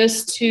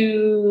 just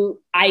to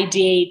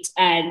ideate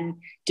and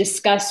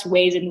discuss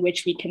ways in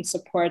which we can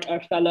support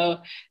our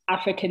fellow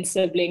African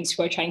siblings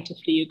who are trying to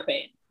flee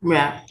Ukraine.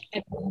 Yeah.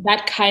 And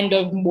that kind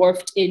of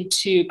morphed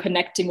into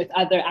connecting with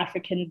other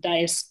African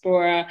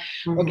diaspora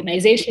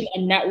organizations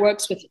and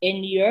networks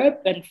within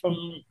Europe and from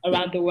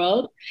around the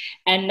world.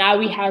 And now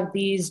we have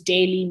these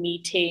daily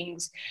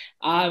meetings,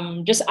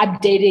 just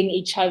updating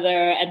each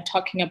other and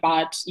talking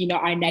about, you know,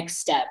 our next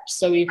steps.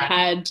 So we've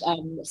had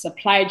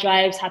supply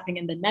drives happening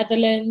in the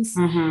Netherlands,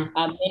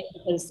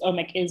 because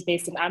OMEC is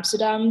based in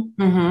Amsterdam.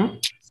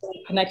 So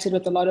we connected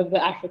with a lot of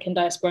the African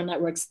diaspora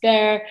networks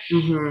there.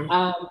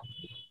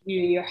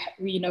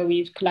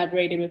 We've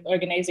collaborated with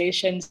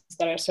organizations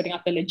that are sorting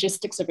out the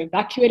logistics of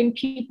evacuating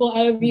people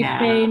out of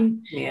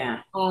Ukraine.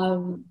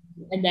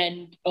 And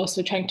then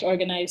also trying to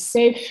organize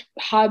safe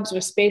hubs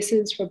or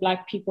spaces for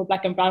Black people,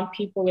 Black and brown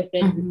people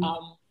within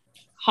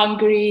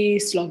Hungary,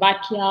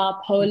 Slovakia,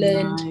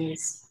 Poland.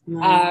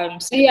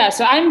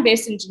 So I'm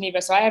based in Geneva,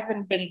 so I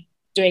haven't been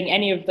doing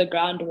any of the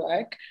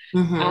groundwork.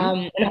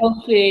 And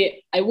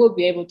hopefully I will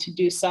be able to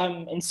do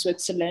some in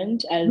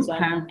Switzerland as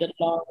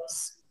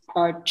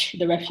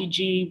the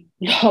refugee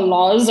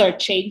laws are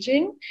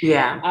changing.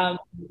 And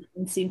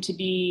seem to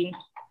be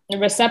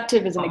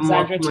receptive is an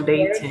exaggerated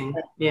word.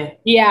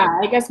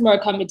 I guess more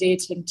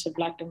accommodating to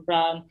Black and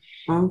brown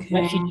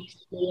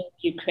refugees in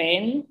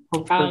Ukraine.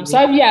 So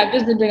I've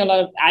just been doing a lot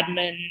of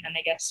admin and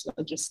I guess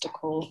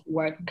logistical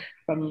work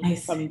from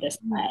this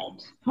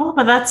side. Oh,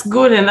 but that's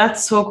good, and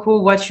that's so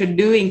cool what you're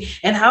doing.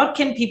 And how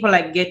can people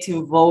like get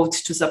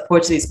involved to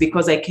support this?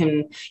 Because I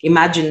can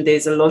imagine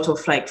there's a lot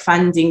of like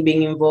funding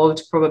being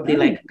involved, probably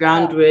like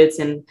groundworks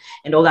and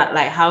all that.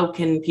 Like, how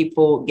can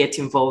people get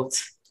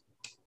involved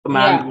from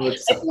around the world to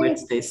support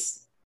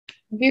this?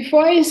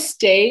 Before I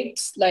state,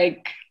 so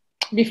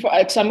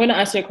I'm going to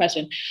answer your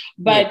question,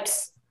 but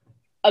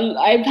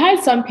I've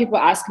had some people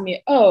ask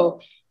me, oh,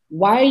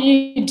 why are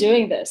you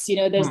doing this? You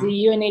know, there's the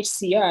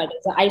UNHCR,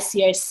 there's the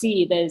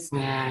ICRC,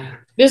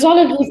 there's all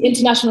of these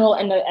international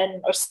and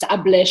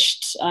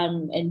established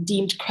and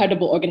deemed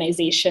credible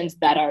organizations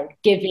that are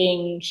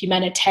giving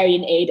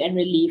humanitarian aid and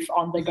relief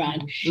on the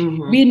ground.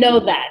 We know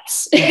that.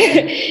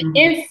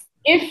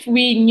 If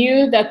we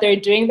knew that they're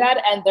doing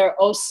that and they're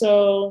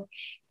also,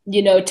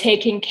 you know,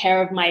 taking care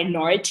of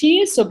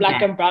minorities, so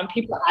Black and brown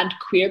people and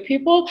queer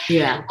people,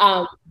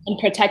 and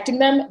protecting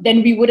them,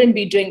 then we wouldn't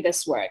be doing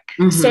this work.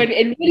 So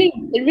it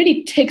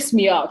really ticks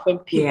me off when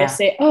people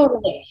say,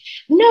 "Oh,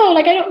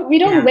 no, we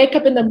don't wake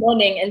up in the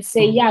morning and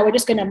say, yeah, we're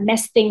just gonna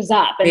mess things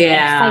up and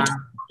fight."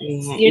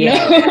 You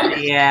know,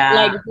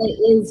 like there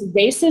is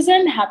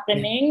racism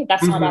happening.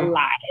 That's not a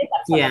lie.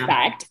 That's not a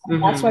fact.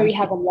 And that's why we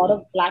have a lot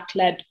of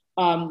Black-led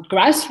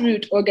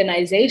grassroots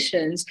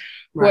organizations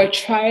who are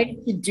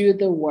trying to do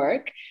the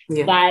work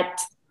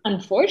that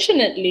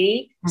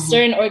unfortunately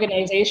certain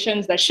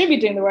organizations that should be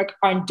doing the work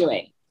aren't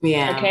doing.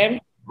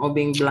 Or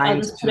being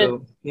blind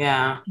to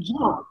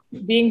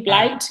being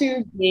blind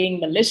to, being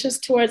malicious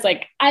towards,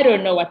 like, I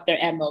don't know what their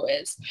MO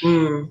is,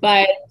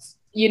 but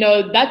you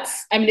know,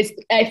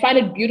 I find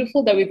it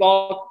beautiful that we've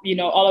all, you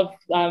know, all of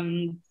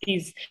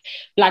these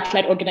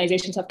Black-led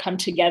organizations have come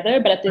together,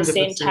 but at the 100%.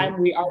 Same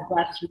time, we are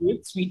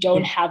grassroots. We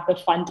don't have the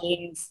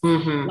fundings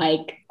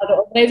like other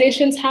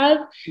organizations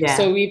have.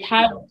 So we've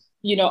had,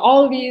 you know,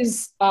 all of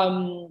these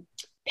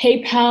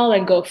PayPal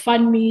and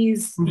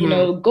GoFundMe's, you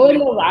know,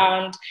 going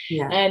around,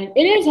 and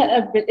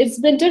it's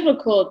been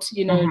difficult,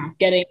 you know,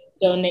 getting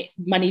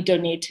money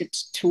donated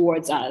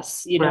towards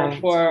us, you know,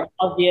 for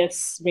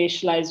obvious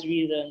racialized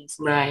reasons.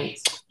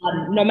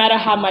 No matter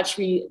how much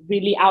we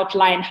really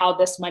outline how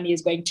this money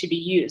is going to be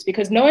used,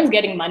 because no one's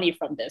getting money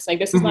from this. Like,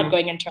 this is not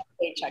going into a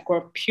paycheck.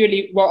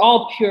 We're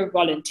all pure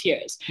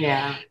volunteers.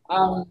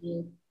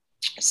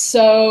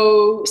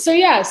 So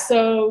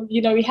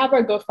you know, we have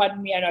our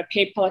GoFundMe and our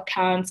PayPal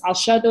accounts. I'll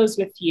share those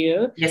with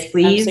you. Yes,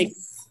 please. So you can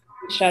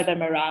share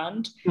them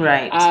around.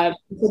 So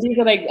these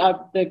are like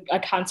the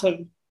accounts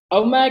of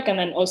OMEC and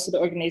then also the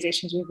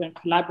organizations we've been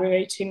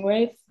collaborating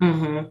with.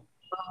 And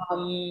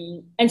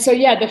so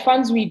the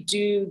funds we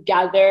do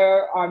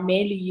gather are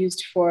mainly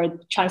used for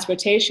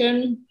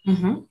transportation.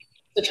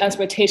 The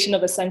transportation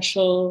of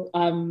essential,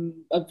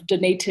 of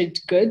donated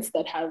goods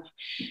that have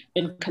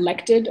been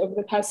collected over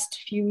the past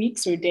few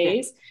weeks or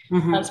days,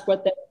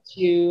 transport them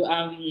to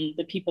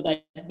the people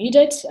that need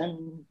it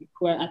and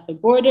who are at the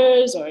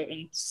borders or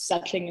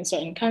settling in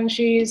certain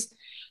countries.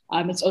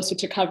 It's also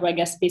to cover, I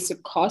guess,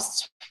 basic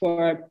costs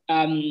for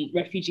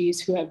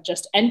refugees who have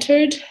just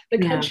entered the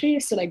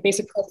country. So like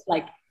basic costs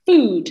like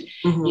food,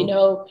 you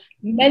know,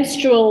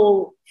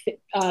 menstrual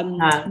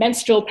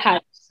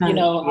pads, you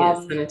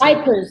know,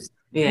 diapers,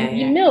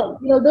 milk,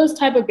 those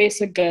type of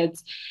basic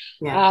goods.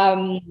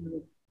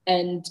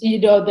 And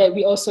that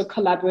we also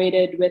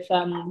collaborated with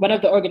one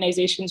of the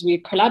organizations we're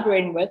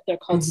collaborating with. They're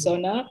called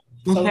Sonar.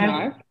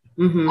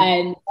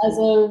 And as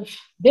of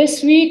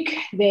this week,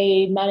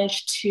 they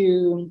managed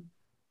to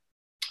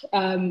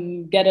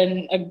get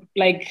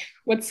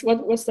what's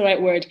the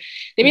right word?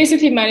 They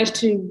basically managed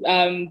to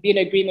be in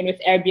agreement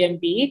with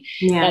Airbnb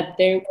that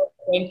they were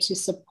going to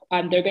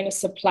they're going to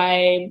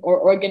supply or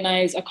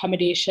organize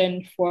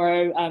accommodation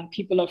for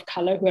people of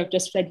color who have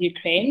just fled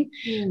Ukraine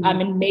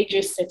in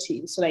major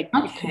cities. So it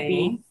could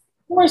be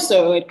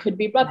Warsaw, it could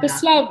be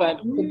Bratislava,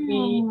 it could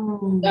be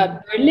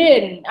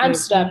Berlin,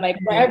 Amsterdam,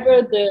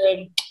 wherever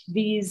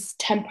these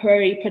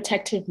temporary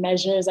protective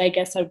measures, I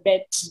guess, are a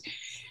bit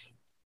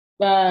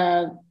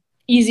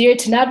easier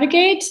to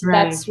navigate.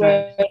 That's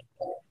where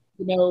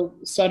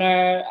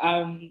Sonar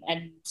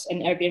and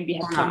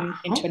Airbnb have come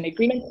into an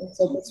agreement. And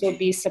so this will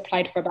be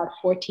supplied for about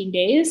 14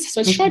 days.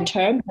 So it's short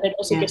term, but it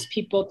also gives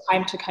people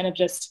time to kind of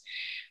just,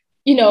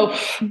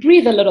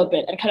 breathe a little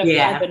bit and kind of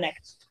plan the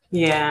next.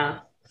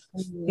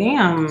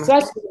 Damn. So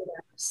that's really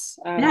nice.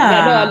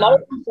 A lot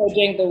of people are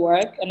doing the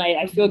work, and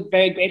I feel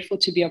very grateful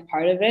to be a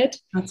part of it.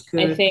 That's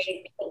good. I think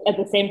at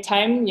the same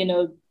time,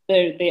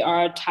 there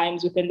are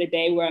times within the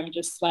day where I'm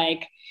just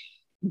like,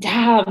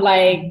 damn,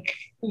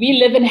 we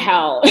live in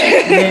hell.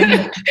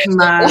 It's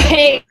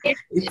I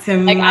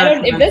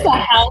don't. If there's a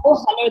hell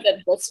hotter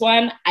than this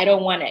one, I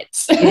don't want it.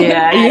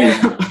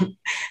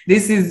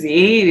 This is it.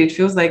 It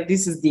feels like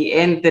this is the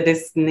end, the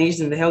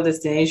destination, the hell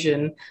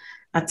destination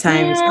at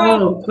times.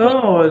 Oh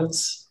God.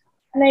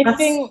 And I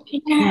think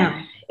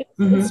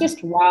it's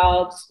just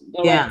wild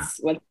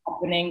what's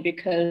happening,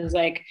 because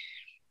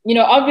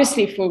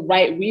obviously for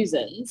right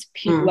reasons,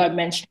 people are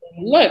mentioning,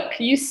 look,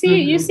 you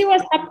see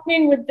what's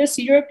happening with this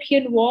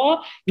European war.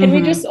 Can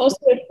we just also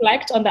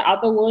reflect on the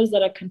other wars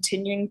that are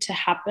continuing to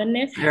happen?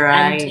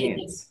 Right. And,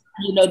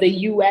 the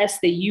US,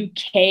 the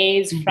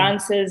UK's,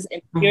 France's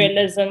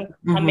imperialism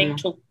coming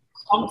to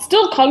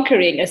still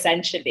conquering,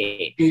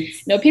 essentially.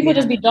 People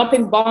just be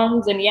dropping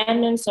bombs in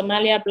Yemen,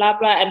 Somalia, blah,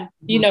 blah, and,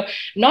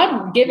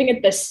 not giving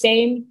it the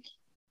same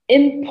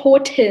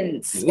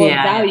importance or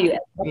value as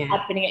what's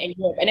happening in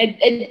Europe. And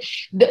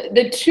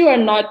the two are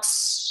not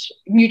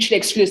mutually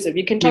exclusive.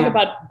 You can talk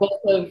about both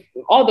of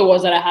all the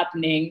wars that are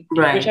happening,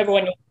 whichever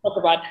one you talk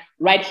about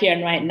right here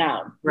and right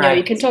now.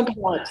 You can talk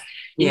about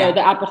the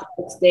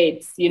apartheid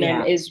states, in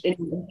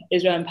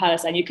Israel and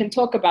Palestine. You can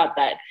talk about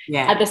that.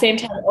 At the same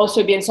time,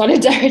 also be in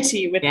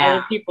solidarity with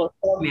other people.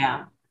 So,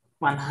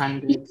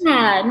 100.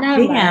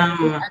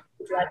 Well.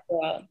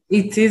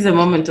 It is a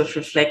moment of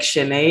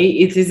reflection,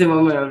 It is a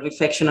moment of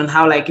reflection on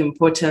how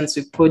importance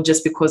we put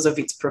just because of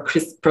its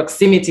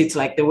proximity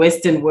to the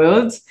Western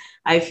world,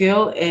 I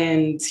feel.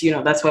 And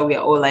that's why we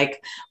are all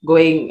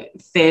going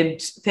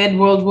third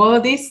world war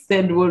this,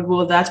 third world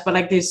war that,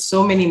 but there's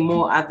so many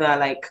more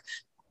other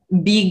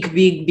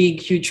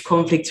big huge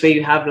conflicts where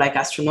you have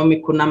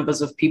astronomical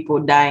numbers of people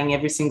dying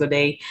every single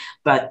day,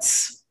 but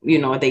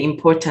the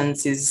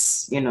importance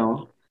is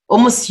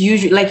almost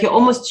usually you're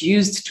almost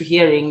used to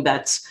hearing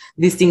that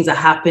these things are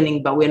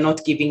happening, but we're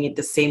not giving it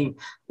the same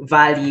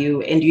value.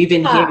 And you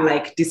even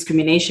hear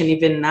discrimination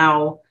even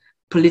now,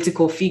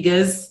 political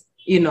figures,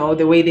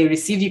 the way they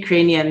receive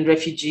Ukrainian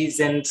refugees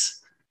and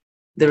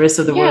the rest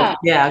of the world.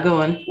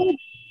 Go on.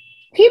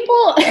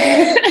 People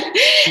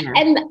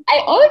and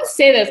I always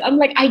say this, I'm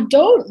I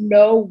don't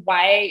know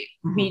why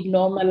we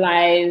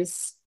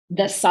normalize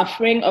the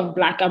suffering of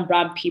Black and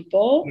brown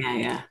people.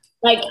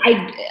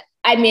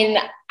 I mean,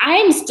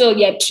 I'm still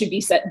yet to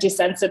be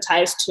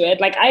desensitized to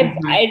it. I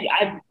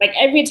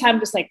every time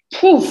just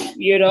poof,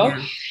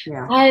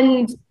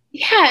 and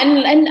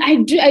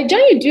I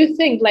generally do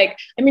think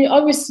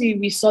obviously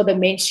we saw the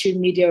mainstream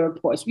media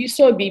reports. We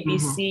saw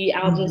BBC,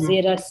 Al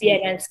Jazeera,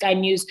 CNN, Sky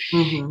News,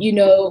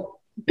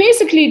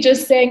 basically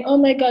just saying, oh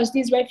my gosh,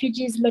 these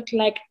refugees look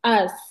like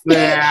us.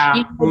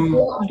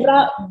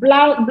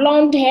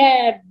 Blonde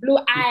hair, blue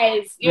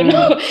eyes,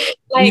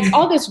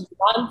 all this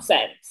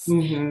nonsense.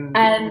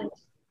 And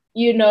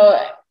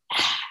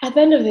at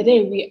the end of the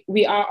day,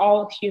 we are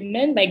all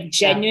human,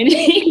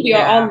 genuinely. We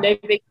are all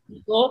living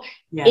people,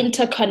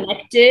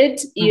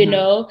 interconnected,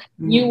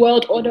 new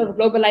world order of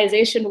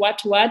globalization,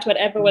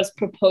 whatever was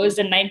proposed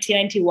in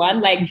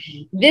 1991.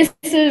 This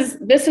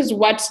is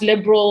what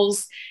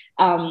liberals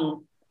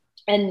and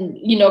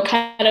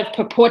kind of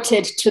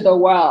purported to the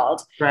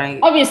world.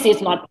 Obviously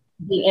it's not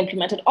being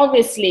implemented.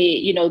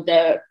 Obviously,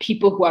 there are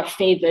people who are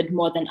favored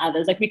more than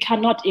others. We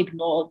cannot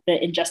ignore the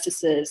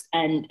injustices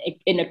and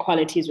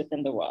inequalities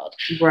within the world.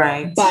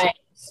 But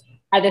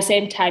at the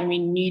same time, we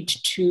need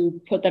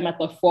to put them at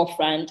the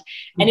forefront.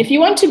 And if you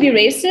want to be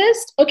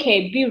racist,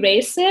 okay, be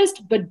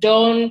racist, but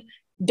don't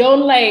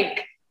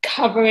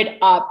cover it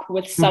up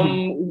with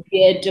some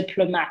weird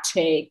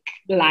diplomatic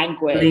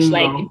language.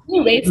 Be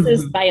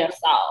racist by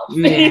yourself,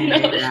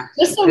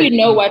 just so we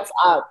know what's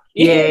up.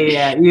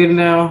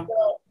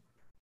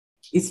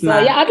 It's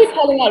mad. I'll be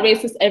calling out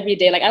racist every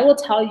day. I will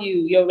tell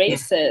you, you're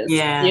racist.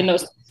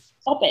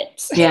 stop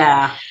it.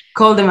 Yeah,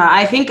 call them out.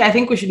 I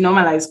think we should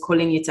normalize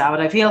calling it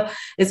out. I feel,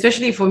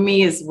 especially for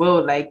me as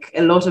well, like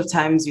a lot of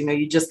times,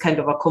 you just kind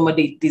of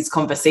accommodate these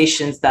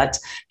conversations that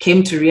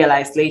came to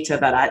realize later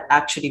that are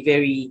actually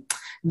very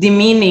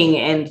demeaning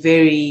and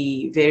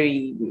very,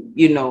 very,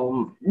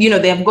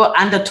 they've got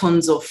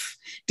undertones of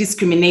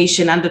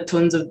discrimination,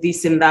 undertones of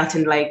this and that,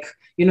 and like,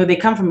 they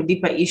come from a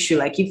deeper issue.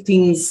 Like if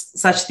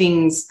such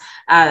things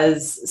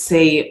as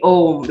say,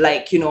 oh,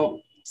 like,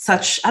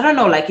 such, I don't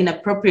know, like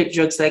inappropriate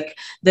jokes. Like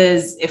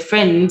there's a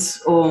friend,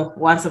 or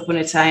once upon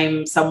a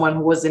time, someone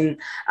who was in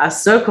a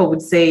circle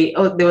would say,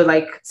 oh, they were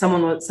like,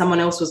 someone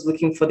else was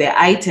looking for their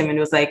item, and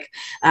it was like,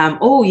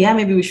 oh yeah,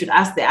 maybe we should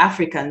ask the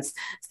Africans.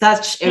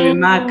 Such a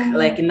remark,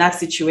 like in that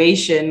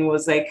situation,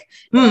 was like,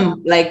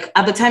 like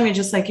at the time you're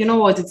just like, you know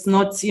what, it's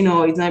not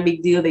a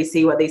big deal. They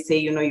say what they say,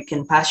 you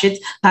can pass it.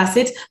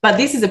 But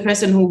this is a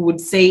person who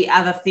would say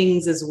other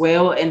things as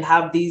well and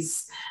have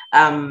these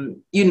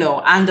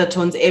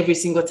undertones every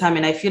single time.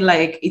 And I feel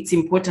like it's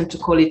important to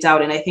call it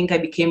out. And I think I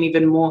became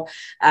even more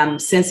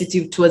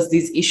sensitive towards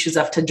these issues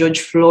after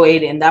George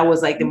Floyd. And that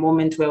was like the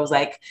moment where I was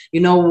like,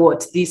 you know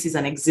what, this is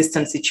an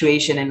existent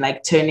situation, and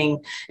like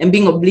turning and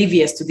being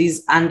oblivious to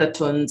these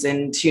undertones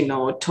and,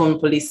 tone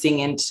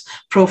policing and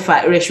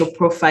racial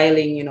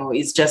profiling,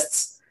 is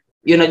just,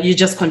 you're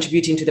just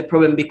contributing to the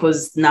problem,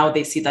 because now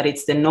they see that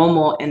it's the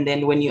normal. And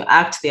then when you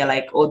act, they're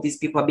like, oh, these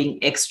people are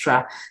being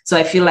extra. So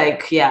I feel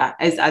like, yeah,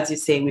 as you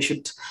say, we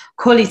should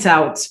call it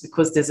out,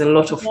 because there's a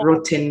lot of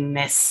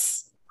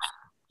rottenness.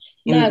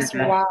 That's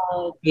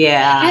wild.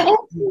 Yeah. I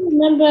also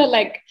remember,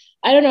 like,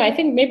 I don't know, I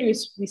think maybe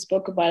we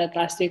spoke about it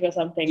last week or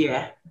something.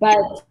 Yeah. But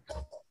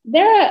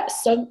there are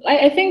some,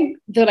 I think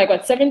there are like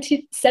what,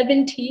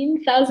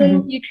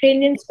 17,000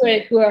 Ukrainians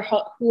who are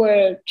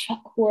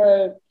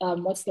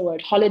what's the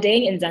word,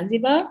 holidaying in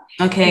Zanzibar.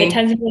 Okay. And the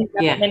Tanzanian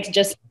government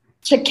just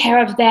took care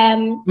of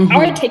them,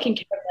 or taking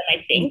care of them,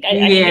 I think.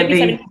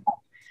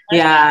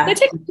 They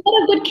take a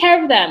lot of good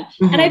care of them.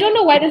 And I don't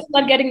know why this is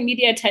not getting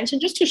media attention,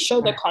 just to show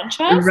the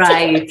contrast.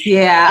 Right,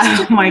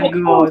 yeah. Oh my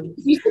God.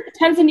 You see the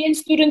Tanzanian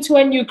students who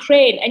are in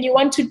Ukraine and you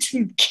want to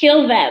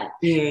kill them.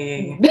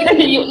 Yeah.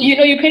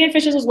 Ukrainian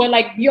officials were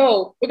like,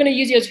 yo, we're going to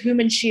use you as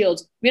human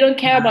shields. We don't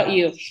care about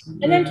you.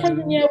 And then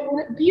Tanzania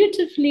were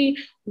beautifully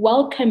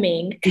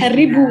welcoming,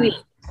 karibui.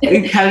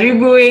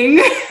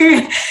 Karibuing.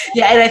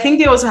 Yeah, and I think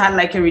they also had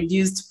like a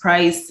reduced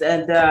price,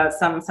 and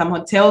some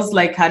hotels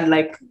like had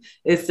like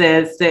it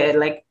says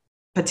like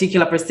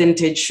particular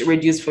percentage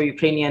reduced for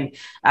Ukrainian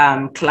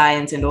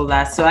clients and all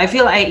that. So I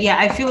feel like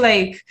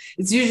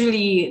it's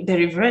usually the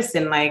reverse,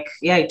 and like,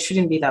 yeah, it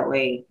shouldn't be that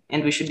way,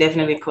 and we should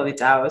definitely call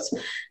it out.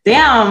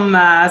 Damn.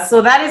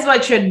 So that is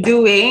what you're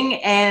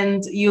doing,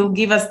 and you'll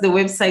give us the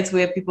websites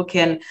where people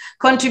can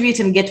contribute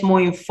and get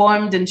more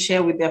informed and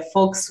share with their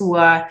folks who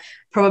are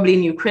probably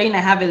in Ukraine. I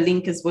have a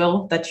link as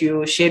well that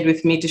you shared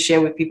with me to share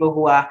with people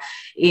who are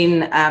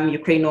in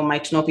Ukraine, or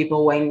might know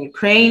people who are in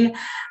Ukraine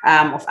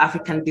of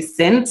African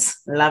descent.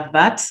 Love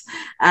that.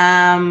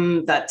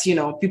 That,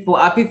 people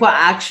are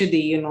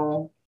actually,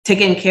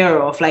 taken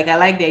care of. Like, I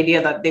like the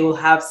idea that they will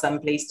have some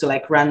place to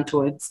like run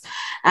towards.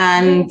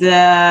 And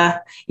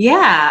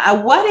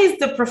what is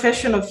the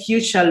professional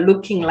future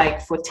looking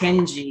like for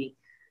Tenji?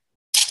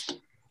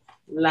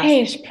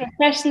 Hey,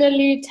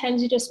 professionally,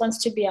 Tenji just wants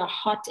to be a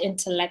hot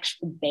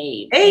intellectual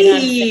babe.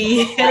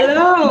 Hey,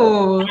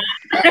 hello.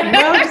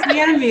 Don't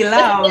hear me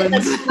loud.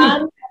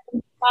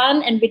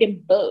 Fun and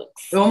reading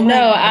books. Oh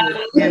no,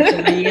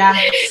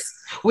 yes.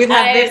 With her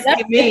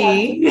bestie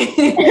me,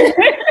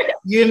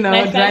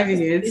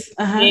 driving it.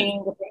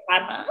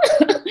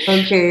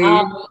 Okay.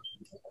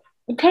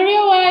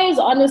 Career-wise,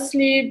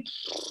 honestly,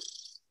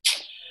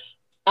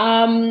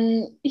 I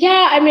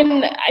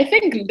mean, I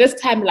think this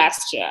time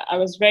last year, I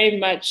was very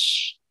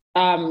much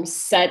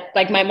set,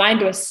 like my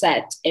mind was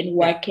set in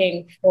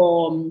working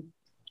for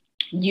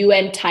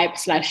UN type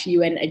 /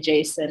 UN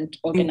adjacent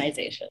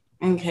organization.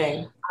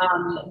 Okay.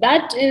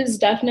 That is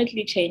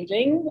definitely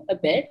changing a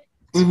bit.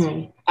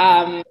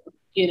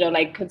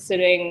 Like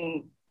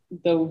considering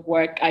the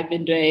work I've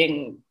been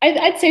doing,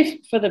 I'd say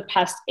for the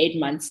past 8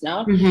 months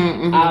now,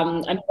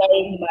 I'm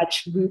very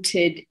much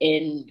rooted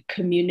in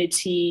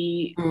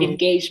community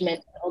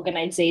engagement,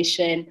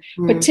 organization,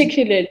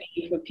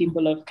 particularly for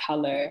people of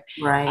color,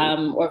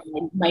 or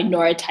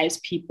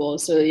minoritized people.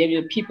 So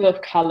people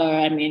of color,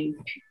 I mean,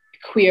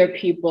 queer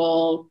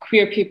people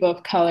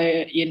of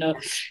color,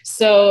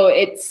 so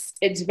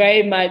it's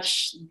very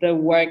much the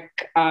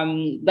work,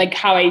 like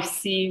how I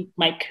see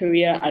my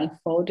career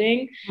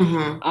unfolding.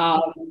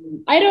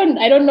 I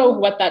don't know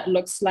what that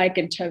looks like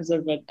in terms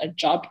of a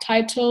job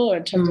title or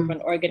in terms of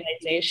an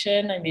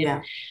organization. I mean,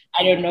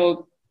 I don't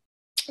know,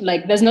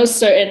 like there's no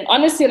certain,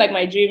 honestly, like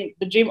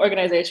the dream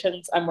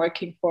organizations I'm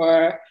working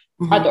for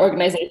are the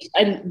organizations,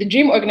 and the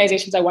dream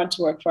organizations I want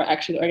to work for are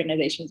actually the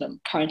organizations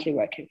I'm currently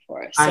working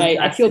for. So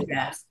I feel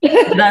blessed.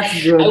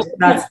 That's good.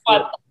 I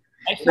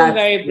feel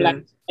very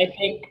blessed. I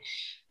think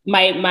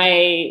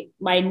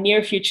my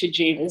near future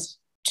dream is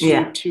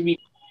to reach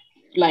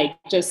like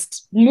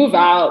just move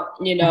out,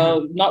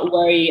 not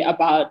worry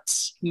about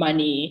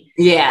money.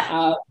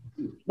 Yeah.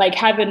 Like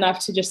have enough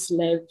to just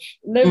live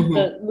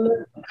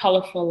the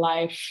colorful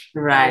life.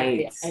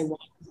 Right. I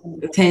want.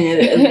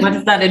 What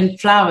is that in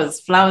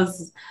flowers?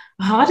 Flowers.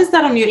 What is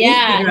that on your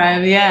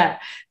Instagram? Yeah.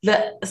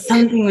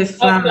 Something with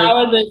flowers.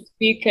 Flowers and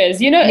speakers.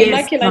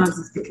 Immaculate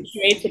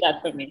curated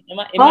that for me.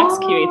 Immaculate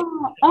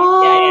curated.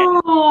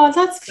 Oh,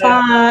 that's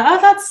fun. Oh,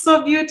 that's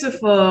so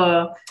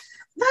beautiful.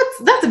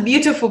 That's a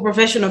beautiful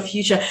professional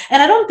future.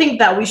 And I don't think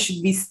that we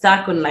should be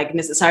stuck on like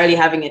necessarily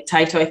having a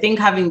title. I think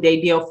having the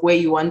idea of where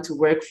you want to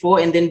work for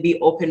and then be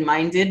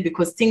open-minded,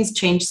 because things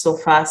change so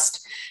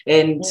fast.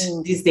 And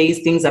these days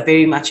things are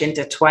very much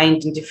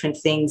intertwined in different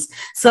things.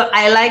 So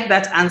I like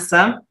that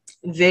answer.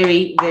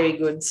 Very, very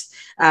good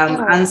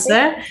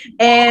answer.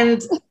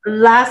 And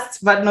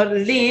last but not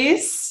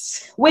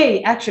least,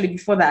 actually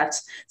before that.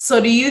 So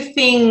do you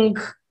think,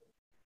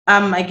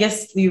 I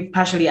guess you've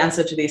partially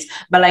answered to this,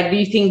 but like, do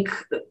you think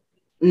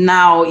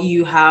now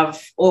you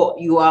have, or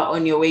you are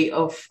on your way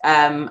of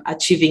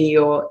achieving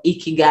your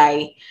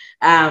ikigai?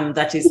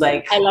 That is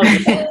like, I love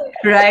it.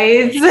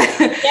 Right?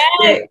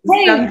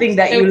 Something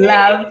that you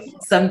love,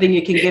 something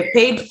you can get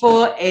paid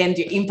for, and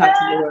you impact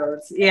the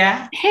world.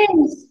 Yeah. Hey,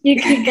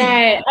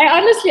 ikigai.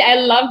 I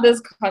love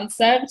this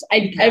concept.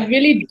 I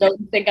really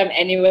don't think I'm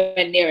anywhere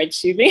near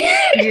achieving.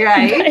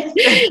 Right.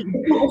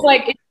 It's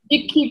like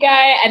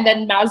ikigai and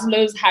then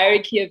Maslow's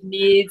hierarchy of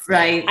needs.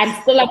 Right.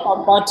 I'm still at the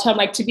bottom,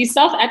 like to be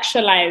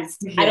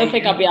self-actualized. I don't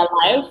think I'll be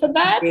alive for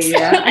that.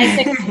 Yeah. I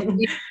think I'll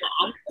be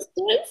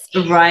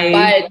ancestors. Right.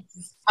 But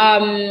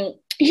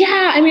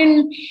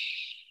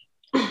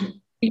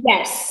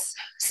yes.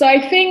 So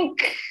I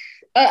think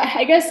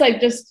I guess like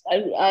just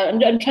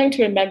I'm trying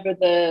to remember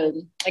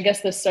the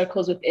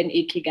circles within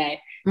ikigai.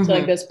 So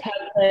like there's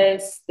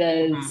purpose,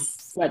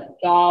 there's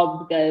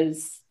job,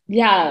 there's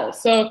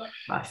so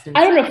I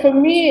don't know, for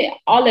me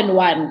all in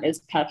one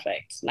is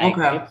perfect. Like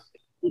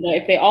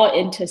if they all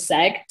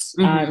intersect,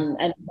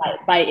 and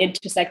by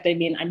intersect I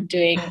mean I'm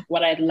doing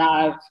what I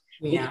love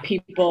with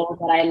people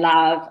that I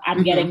love,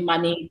 I'm getting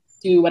money,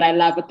 do what I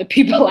love with the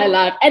people I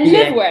love, and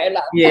live where I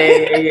love.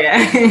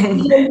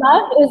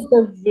 Love is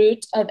the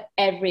root of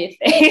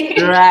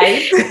everything.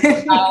 Right.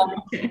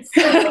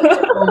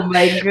 Oh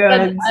my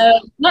God.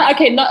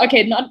 Not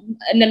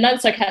in a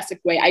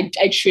non-sarcastic way.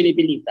 I truly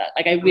believe that.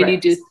 Like I really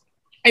do.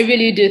 I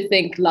really do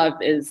think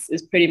love is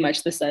pretty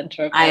much the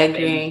center of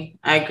everything.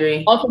 I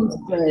agree. All things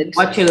good.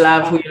 What you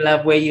love, who you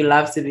love, where you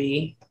love to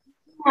be.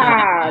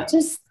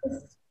 Just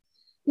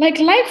like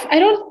life. I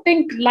don't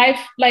think life,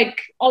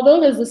 like,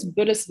 although there's this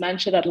Buddhist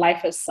mantra that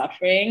life is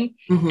suffering,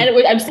 and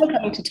I'm still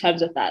coming to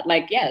terms with that.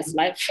 Like, yes,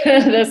 life,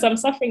 there's some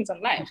sufferings in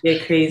life.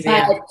 They're crazy.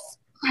 But,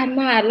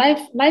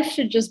 life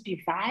should just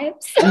be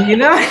vibes.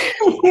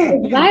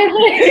 Vibes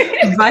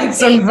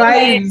on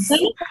vibes.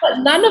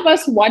 None of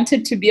us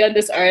wanted to be on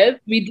this earth.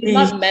 We did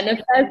not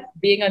manifest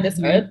being on this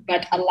earth,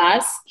 but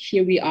alas,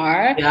 here we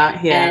are.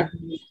 And,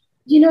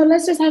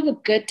 let's just have a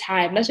good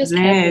time. Let's just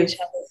care for each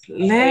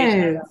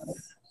other.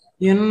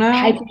 It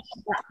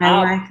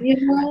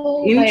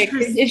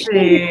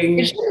shouldn't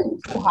be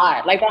too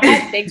hard. Like, I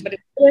have things, but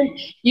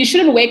you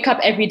shouldn't wake up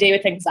every day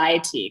with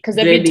anxiety, because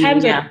there'll be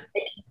times when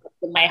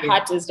my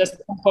heart is just,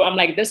 I'm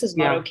like, this is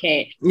not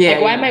okay.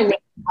 Why am I waking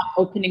up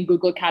opening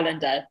Google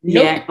Calendar?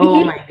 Nope.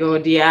 Oh my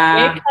God.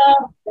 Yeah. Wake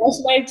up, brush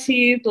my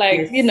teeth,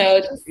 like,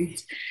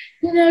 just,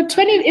 20,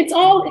 it's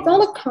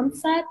all a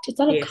concept. It's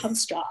all a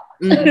construct.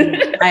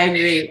 I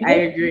agree.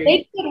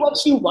 Make it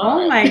what you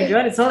want. Oh my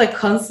God, it's all a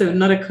concept,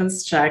 not a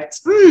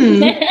construct.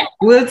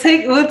 We'll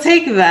take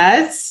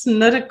that.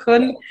 Not a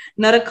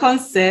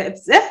concept.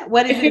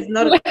 What if it's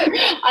not?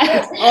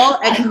 It's all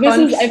a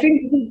concept.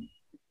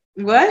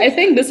 What? I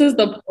think this is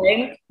the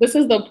point. This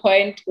is the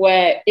point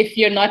where if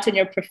you're not in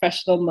your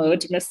professional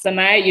mode, Miss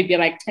Sanai, you'd be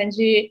like,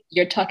 Tenji,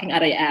 you're talking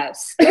out of your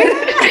ass. Out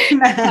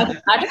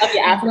of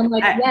your ass. And I'm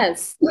like,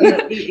 yes.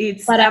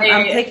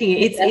 I'm taking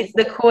it. It's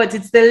the quote.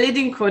 It's the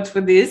leading quote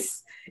for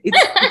this. It's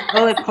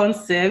all a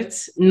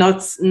concept,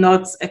 not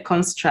a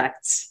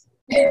construct.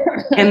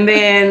 And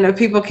then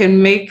people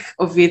can make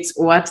of it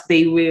what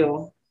they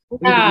will.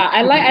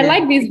 I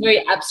like these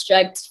very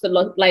abstract,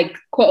 like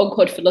quote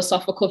unquote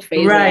philosophical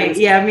phrases. Right.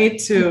 Yeah, me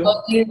too.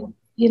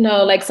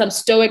 Like some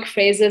stoic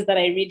phrases that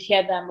I read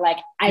here that I'm like,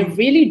 I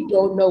really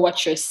don't know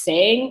what you're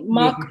saying,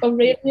 Marcus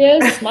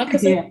Aurelius,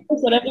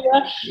 whatever you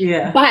are.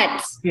 Yeah.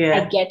 But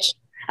I get you.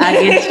 I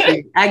get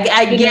you.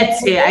 I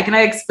get you. I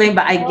cannot explain,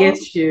 but I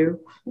get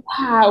you.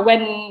 Wow.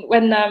 When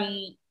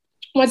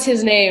what's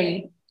his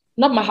name?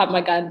 Not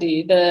Mahatma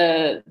Gandhi,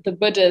 the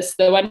Buddhist,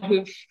 the one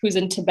who's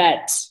in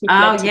Tibet.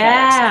 Dalai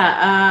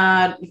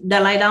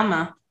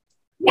Lama.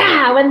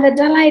 Yeah, when the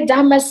Dalai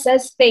Lama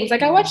says things,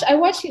 like I watch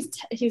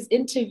his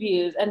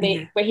interviews and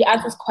where he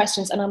answers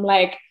questions, and I'm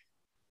like,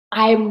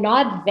 I'm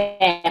not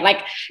there.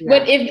 Like,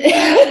 but if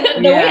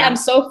the way I'm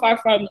so far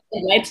from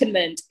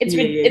enlightenment, it's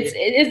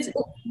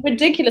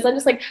ridiculous. I'm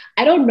just like,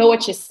 I don't know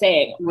what you're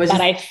saying, but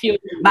I feel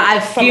you. But I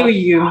feel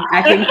you.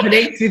 I can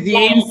connect with you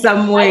in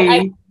some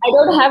way. I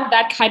don't have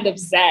that kind of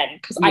zen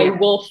because I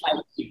will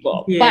fight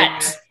people. Yeah.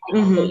 But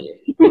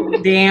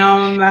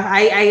Damn,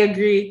 I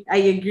agree. I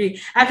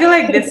agree. I feel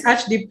like there's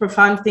such deep,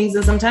 profound things,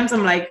 and sometimes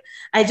I'm like,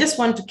 I just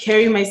want to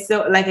carry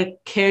myself, like I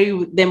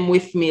carry them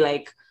with me,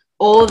 like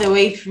all the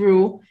way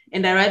through,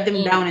 and I write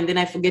them down, and then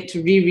I forget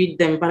to reread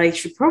them. But I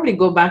should probably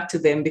go back to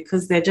them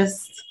because they're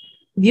just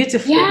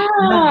beautiful.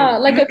 yeah,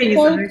 like a Everything is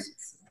quote. nice.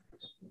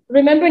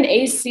 Remember in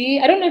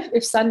AC, I don't know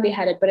if Sunday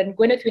had it, but in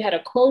Gwyneth we had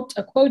a quote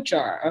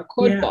jar, a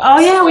quote box.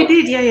 Oh yeah, we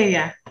did.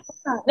 Yeah.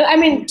 No, I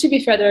mean, to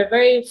be fair, they're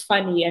very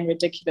funny and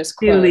ridiculous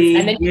quotes. Silly,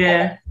 And then you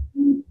yeah. have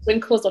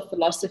wrinkles of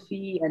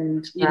philosophy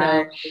and, you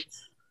know,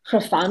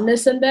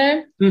 profoundness in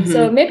there.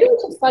 So maybe we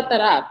should start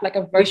that up, like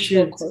a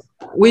virtual quote.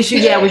 We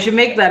should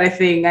make that a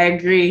thing. I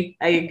agree.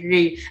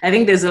 I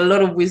think there's a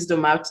lot of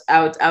wisdom out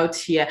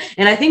here.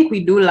 And I think we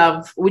do.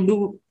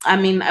 I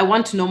mean, I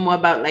want to know more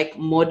about like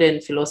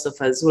modern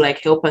philosophers who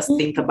like help us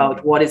think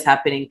about what is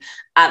happening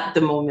at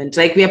the moment.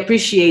 Like we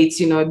appreciate,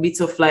 you know, a bit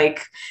of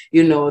like,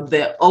 you know,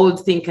 the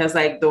old thinkers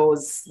like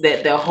those,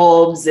 the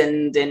Hobbes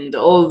and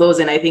all those.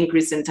 And I think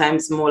recent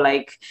times more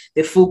like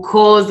the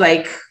Foucaults,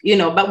 like, you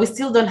know, but we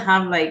still don't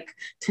have like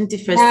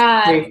 21st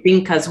century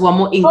thinkers who are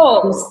more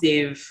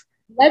inclusive.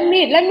 Let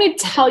me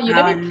tell you,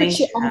 let me put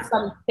you on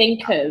some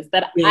thinkers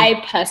that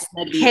I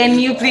personally Can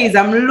you please?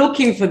 I'm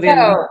looking for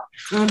them.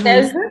 So,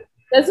 there's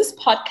this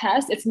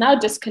podcast, it's now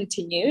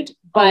discontinued,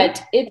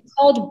 but it's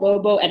called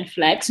Bobo and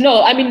Flex.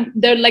 No, I mean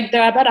there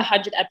are about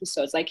 100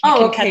 episodes. Like you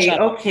can catch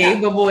up.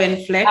 Okay, Bobo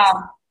and Flex.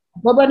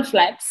 Bobo and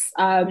Flex.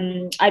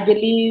 I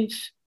believe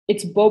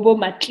it's Bobo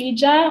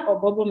Matilja or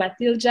Bobo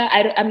Matilja.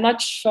 I'm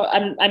not sure.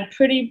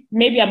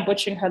 Maybe I'm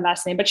butchering her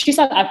last name, but she's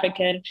South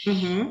African.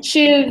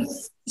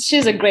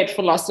 She's a great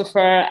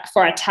philosopher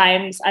for our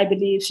times. I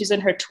believe she's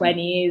in her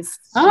 20s.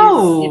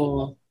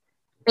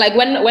 Like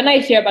when I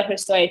hear about her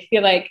story, I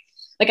feel like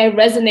I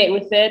resonate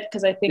with it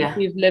because I think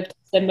we've lived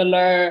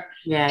similar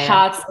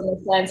paths in a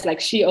sense. Like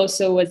she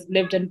also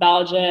lived in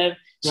Belgium.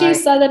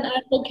 She's Southern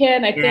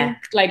African. I think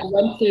like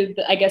went through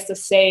the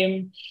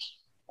same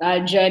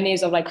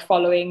journeys of like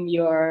following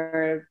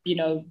your, you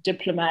know,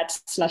 diplomat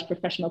 /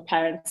 professional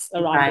parents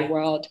around the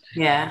world.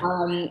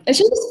 And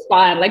she's just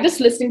fun. Like just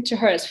listening to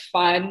her is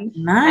fun.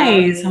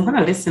 Nice. I'm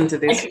gonna listen to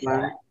this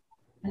one.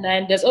 And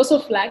then there's also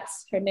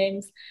Flex. Her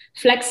name's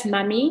Flex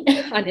Mami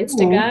on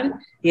Instagram.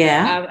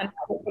 Another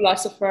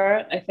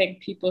philosopher I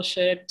think people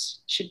should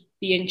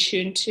be in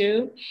tune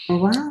to.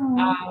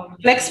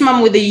 Flex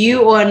Mom with a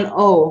U or an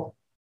O?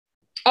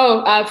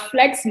 So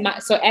MAMI.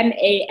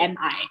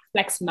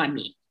 Flex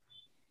Mami.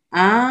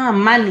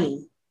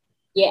 Money.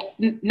 Yeah,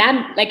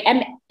 like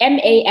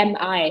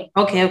MAMI.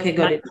 Okay,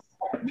 got it.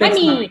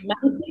 Money.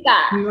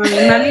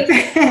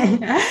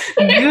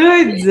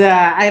 Good.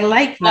 I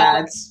like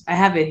that. I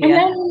have it here.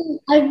 And then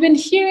I've been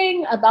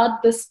hearing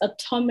about this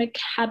Atomic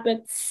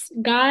Habits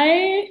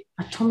guy.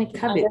 Atomic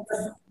Habits.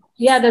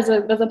 There's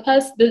another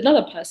person.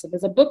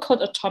 There's a book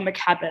called Atomic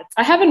Habits.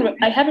 I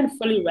haven't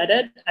fully read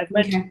it. I've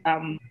read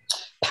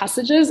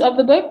passages of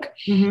the book,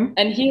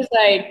 and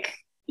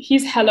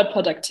he's hella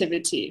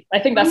productivity. I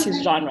think that's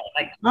his genre,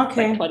 like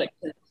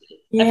productivity.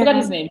 I forgot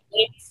his name.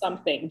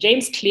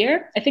 James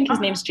Clear. I think his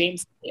name's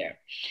James Clear.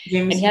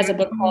 And he has a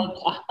book called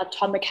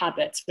Atomic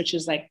Habits, which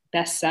is like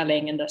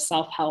best-selling in the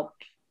self-help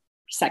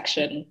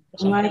section. Or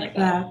something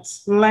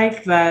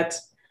like that.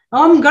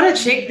 Oh, I'm gonna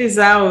check this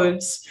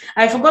out.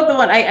 I forgot the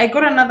one. I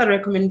got another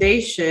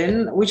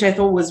recommendation, which I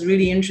thought was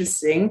really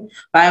interesting,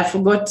 but I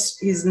forgot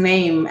his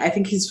name. I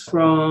think he's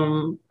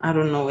from, I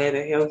don't know where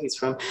the hell he's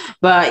from.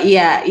 But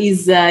yeah,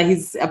 he's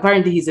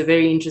apparently he's a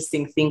very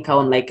interesting thinker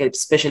on like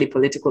especially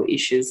political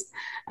issues.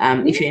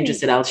 If you're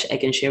interested, I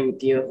can share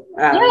with you.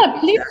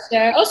 Please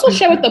share. Also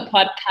share with the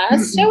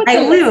podcast. Share with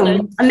I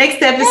will.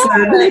 Next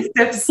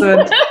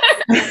episode.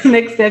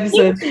 Next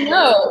episode.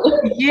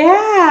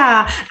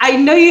 Yeah. I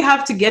know you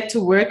have to get to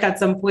work at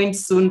some point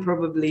soon,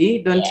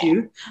 probably, don't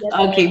you?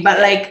 Okay, but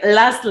like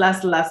last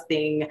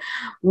thing.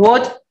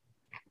 What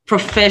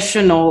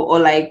professional or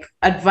like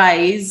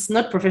advice,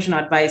 not professional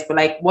advice, but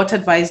like what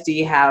advice do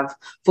you have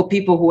for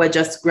people who are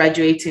just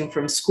graduating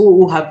from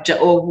school,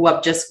 who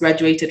have just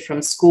graduated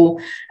from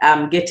school,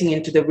 getting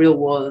into the real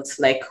world?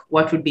 Like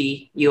what would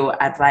be your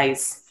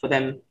advice for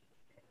them?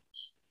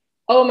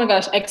 Oh my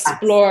gosh,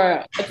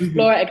 explore.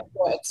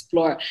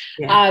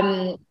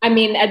 I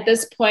mean, at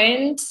this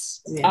point,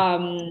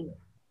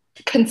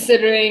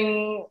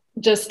 considering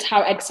just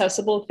how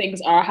accessible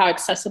things are, how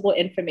accessible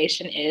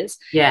information is.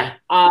 You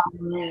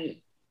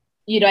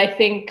know, I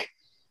think,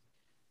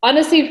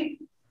 honestly,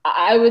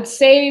 I would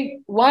say,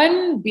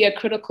 one, be a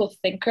critical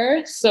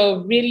thinker.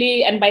 So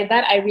really, and by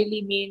that, I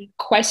really mean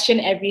question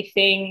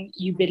everything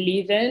you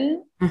believe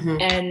in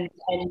and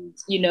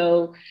you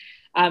know,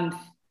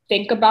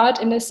 think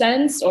about in a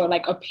sense, or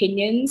like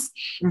opinions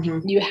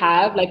you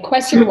have, like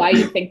question why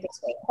you think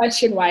this way,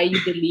 question why you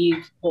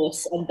believe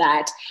this and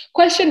that,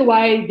 question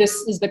why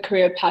this is the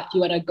career path you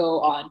want to go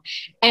on.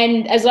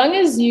 And as long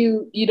as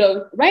you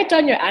know, write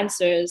down your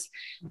answers,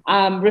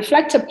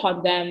 reflect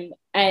upon them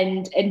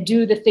and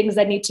do the things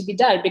that need to be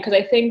done. Because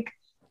I think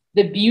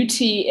the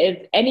beauty of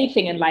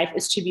anything in life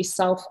is to be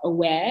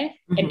self-aware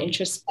and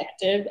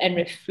introspective and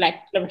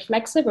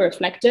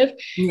reflective.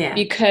 Yeah.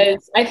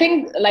 Because I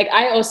think, like,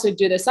 I also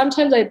do this.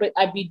 Sometimes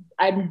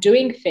I'm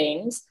doing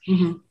things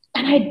and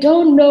I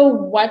don't know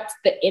what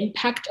the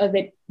impact of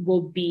it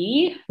will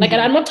be. Like,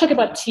 and I'm not talking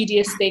about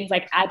tedious things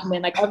like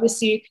admin. Like,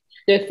 obviously,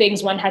 there are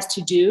things one has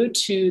to do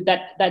to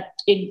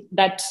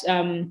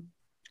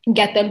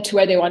get them to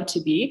where they want to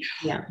be.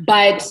 Yeah.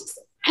 But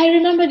I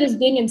remember just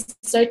being in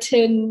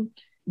certain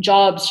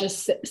jobs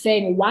just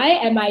saying, why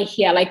am I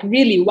here? Like,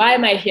 really, why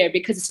am I here?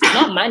 Because it's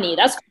not money.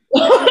 That's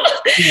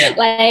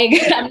like,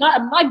 I'm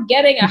not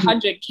getting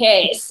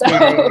 100K. So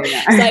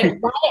it's like,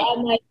 why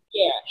am I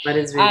here? That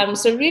is really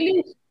so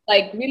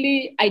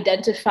really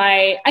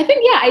identify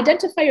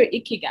your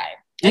ikigai.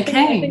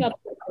 Okay. I think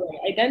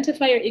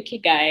identify your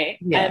ikigai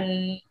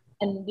and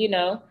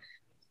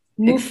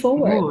move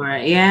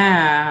forward.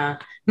 Yeah.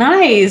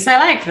 Nice. I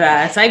like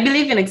that. I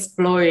believe in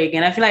exploring.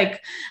 And I feel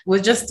like we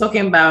were just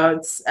talking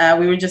about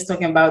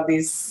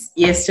this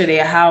yesterday,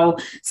 how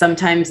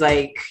sometimes,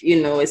 like,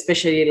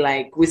 especially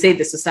like we say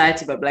the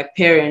society, but Black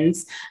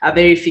parents are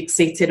very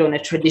fixated on a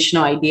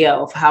traditional idea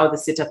of how the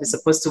setup is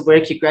supposed to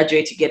work. You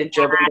graduate, you get a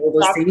job, and all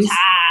those things.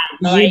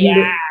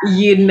 Lawyer,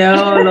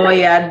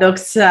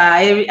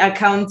 doctor,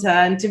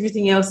 accountant,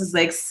 everything else is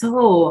like,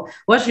 so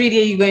what really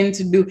are you going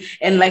to do?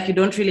 And like, you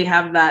don't really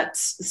have that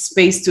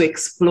space to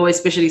explore,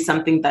 especially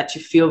something that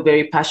you feel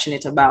very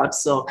passionate about.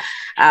 So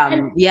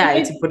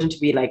it's important to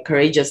be like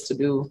courageous to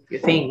do your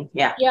thing.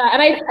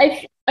 And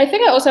I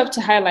think I also have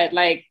to highlight,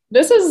 like,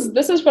 this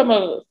is from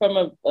a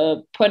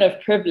point of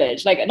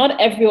privilege. Like,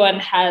 not everyone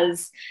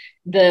has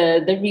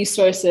the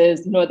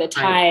resources nor the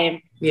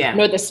time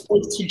nor the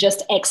space to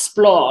just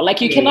explore.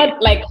 Like, you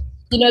cannot, like,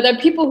 there are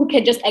people who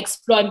can just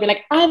explore and be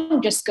like,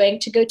 I'm just going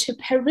to go to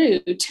Peru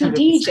to 100%.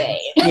 DJ.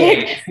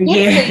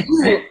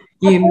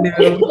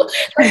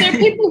 But there are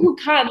people who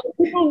can't.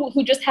 People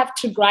who just have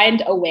to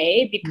grind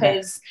away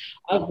because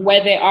of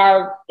where they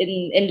are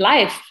in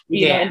life,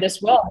 in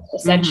this world,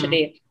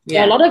 essentially. There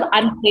are a lot of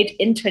unpaid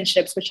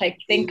internships, which I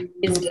think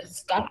is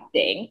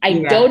disgusting. I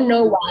don't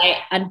know why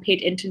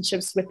unpaid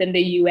internships within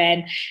the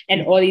UN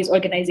and all these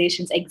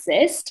organizations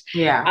exist.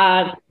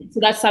 So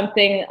that's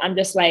something I'm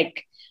just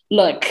like,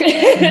 look,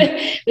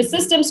 the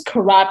system's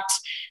corrupt.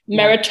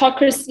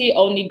 Meritocracy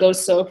only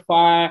goes so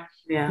far.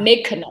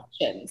 Make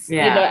connections.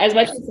 As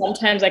much as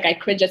sometimes, like, I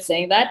cringe at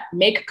saying that,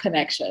 make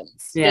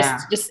connections.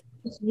 Just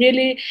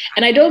really,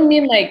 and I don't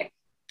mean like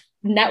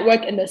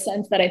network in the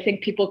sense that I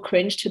think people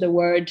cringe to the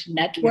word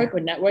network or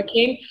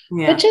networking,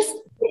 but just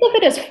think of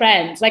it as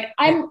friends. Like,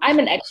 I'm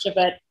an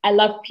extrovert. I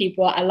love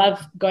people. I love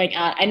going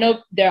out. I know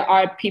there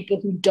are people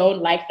who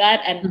don't like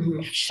that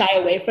and shy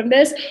away from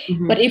this,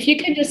 but if you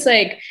can just,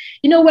 like,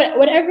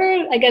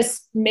 whatever, I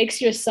guess,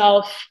 makes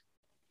yourself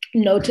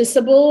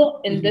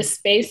noticeable in this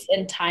space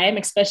and time,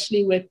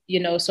 especially with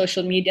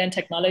social media and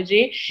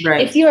technology.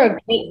 If you're a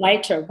great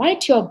writer,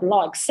 write your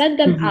blog, send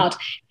them out,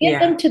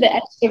 give them to the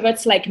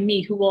extroverts like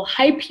me who will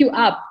hype you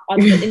up on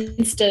the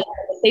Insta,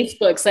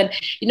 Facebooks, and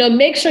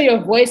make sure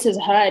your voice is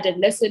heard and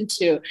listened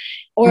to.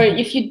 Or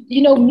if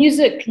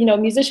music,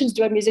 musicians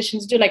do what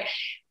musicians do. Like,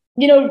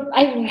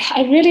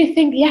 I really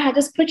think,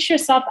 just put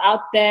yourself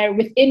out there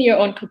within your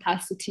own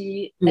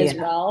capacity as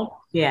well.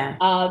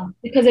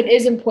 Because it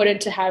is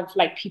important to have,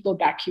 like, people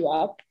back you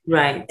up,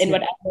 in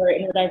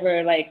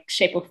whatever like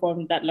shape or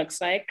form that looks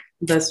like.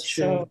 That's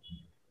true. So,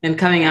 and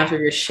coming out of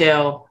your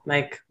shell,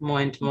 like, more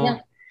and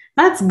more.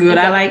 That's good.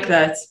 I like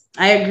that.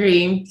 I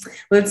agree.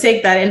 We'll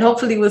take that, and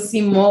hopefully we'll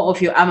see more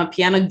of your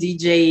Amapiano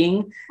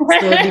DJing.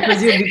 So,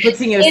 because you'll be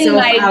putting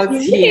yourself out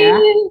here.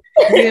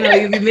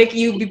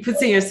 You'll be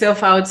putting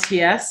yourself out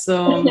here.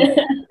 So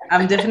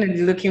I'm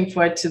definitely looking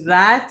forward to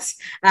that.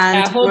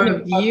 And more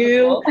of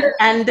you.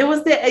 And there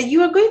was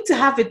you were going to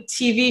have a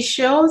TV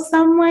show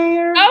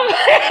somewhere.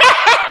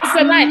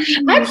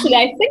 Actually,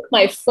 I think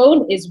my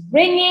phone is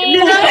ringing.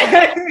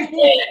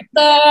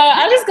 So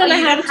I'm just gonna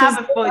have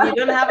a phone. You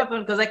don't have a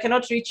phone because I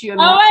cannot reach you.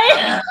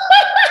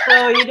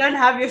 So you don't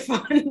have your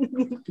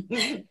phone.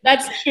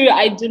 That's true.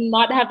 I do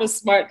not have a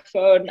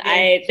smartphone.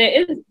 I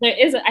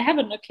have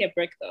a Nokia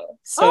brick though,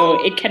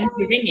 so it can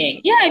be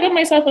ringing. Yeah, I got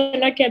myself a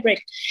Nokia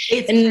brick.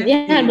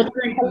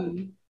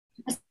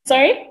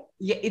 Sorry.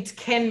 Yeah, it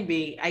can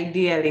be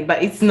ideally,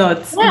 but it's not.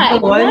 Yeah,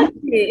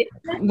 exactly.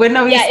 When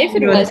are we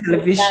seeing on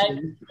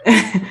television?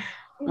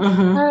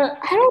 I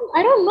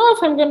don't know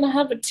if I'm gonna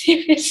have a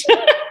TV show.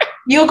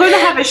 You're going to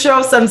have a show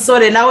of some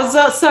sort, and I was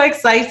so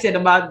excited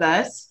about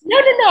that.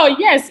 No.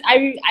 Yes,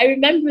 I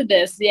remember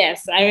this.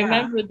 Yes, I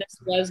remember this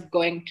was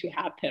going to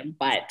happen.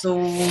 But so,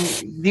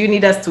 do you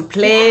need us to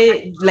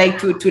play, like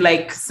to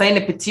like sign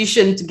a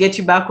petition to get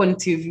you back on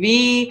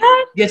TV,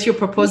 get your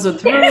proposal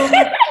through?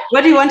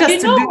 What do you want us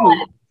to do?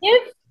 What?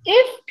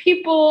 If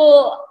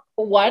people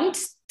want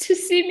to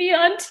see me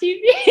on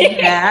TV,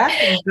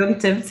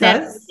 don't tempt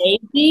us.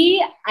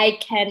 Maybe I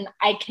can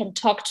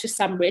talk to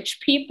some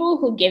rich people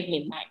who give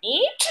me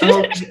money.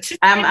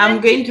 I'm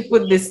going to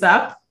put this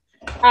up.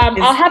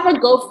 I'll have a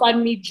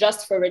GoFundMe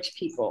just for rich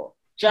people.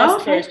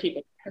 For rich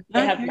people.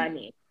 They have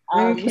money.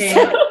 Okay.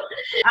 So,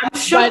 I'm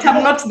shocked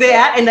I'm not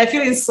there and I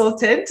feel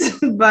insulted,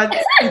 but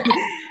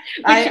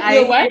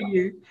I what? hear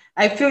you.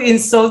 I feel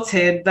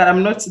insulted that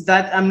I'm not in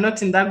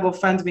that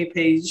GoFundMe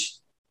page.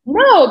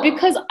 No,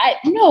 because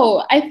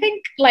I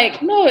think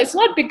like, no, it's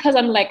not because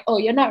I'm like, oh,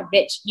 you're not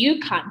rich, you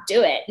can't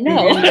do it.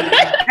 No.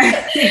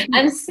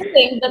 I'm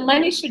saying the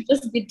money should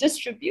just be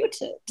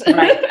distributed.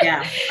 Right,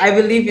 yeah. I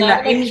believe in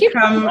that like,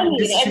 income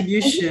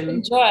distribution. And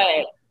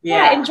enjoy.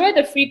 Yeah, enjoy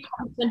the free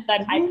content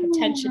that I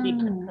potentially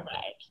can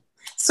provide.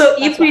 So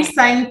if we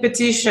sign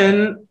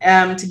petition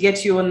to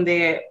get you on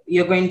there,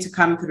 you're going to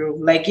come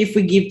through. Like if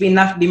we give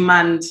enough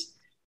demand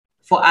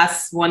for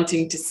us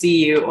wanting to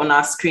see you on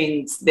our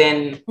screens,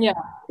 then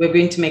we're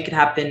going to make it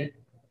happen.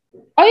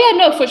 Oh yeah,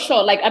 no, for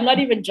sure. Like I'm not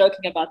even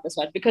joking about this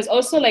one, because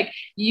also like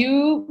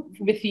you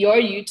with your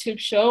YouTube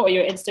show or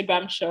your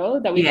Instagram show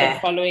that we've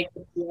been following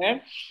this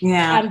year,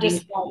 I'm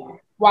just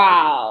like,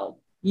 wow.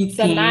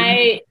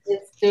 Sanai is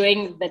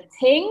doing the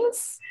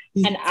things.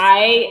 And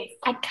I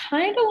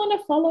kind of want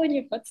to follow in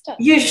your footsteps.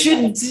 You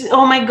should.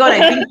 Oh my God,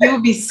 I think you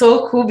would be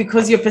so cool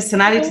because your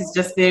personality is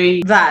just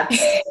very that.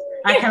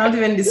 I cannot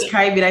even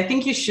describe it. I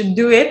think you should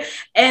do it.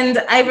 And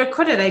I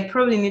recorded. I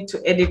probably need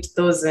to edit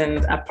those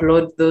and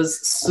upload those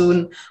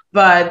soon.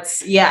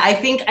 But yeah, I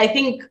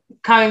think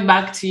coming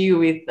back to you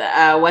with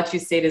what you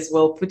said as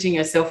well, putting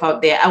yourself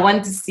out there. I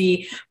want to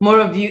see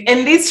more of you.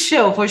 And this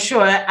show, for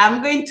sure,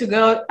 I'm going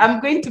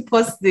to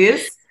post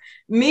this.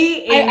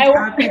 Me and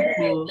our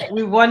people,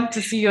 we want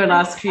to see you on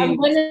our screen. I'm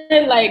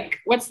gonna like,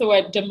 what's the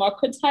word?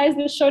 Democratize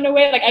the show in a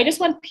way. Like, I just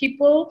want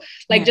people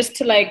like just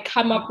to like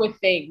come up with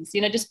things,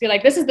 you know, just be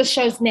like, this is the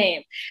show's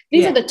name.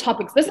 These are the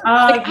topics. This is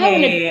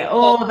okay.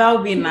 Like, that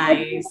would be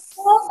nice.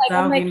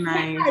 That would be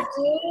nice.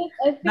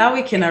 That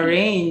we can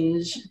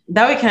arrange.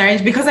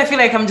 Because I feel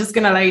like I'm just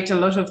gonna write a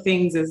lot of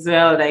things as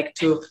well, like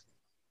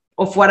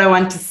of what I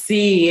want to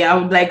see. I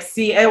would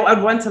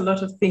want a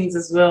lot of things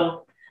as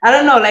well. I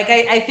don't know, like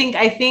I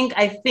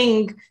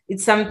think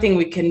it's something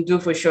we can do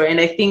for sure. And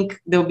I think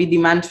there'll be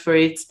demand for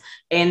it.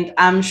 And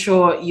I'm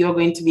sure you're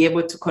going to be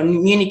able to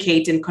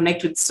communicate and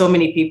connect with so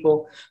many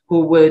people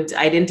who would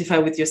identify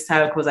with your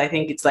style, because I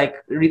think it's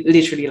like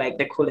literally like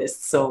the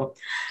coolest. So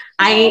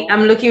I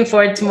am looking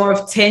forward to more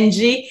of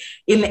Tenji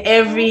in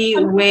every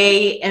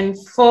way and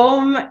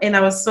form. And I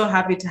was so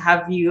happy to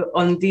have you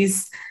on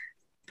this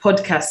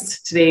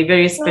podcast today.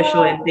 Very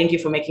special. And thank you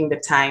for making the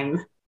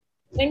time.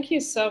 Thank you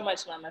so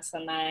much, Mama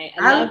Sanai.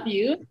 I love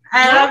you.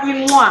 I love you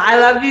more. I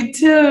love you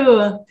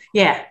too.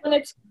 Yeah.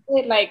 Like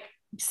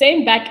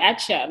same back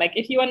at you. Like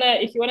if you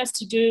want us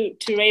to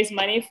raise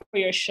money for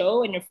your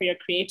show and for your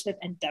creative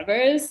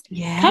endeavors,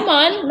 come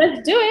on,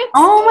 let's do it.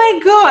 Oh my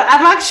God.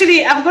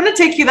 I'm gonna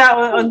take you that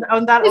on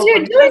that. Because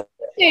you're doing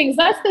things.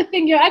 That's the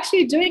thing. You're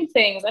actually doing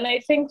things. And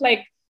I think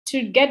like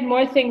to get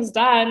more things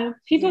done,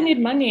 people need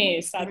money,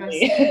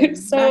 sadly.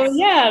 So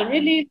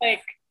really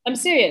like I'm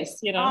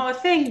serious, you know. Oh,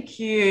 thank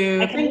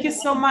you. Thank you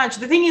so much.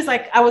 The thing is,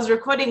 like, I was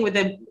recording with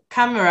a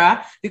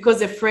camera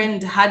because a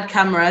friend had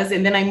cameras,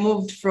 and then I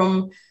moved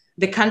from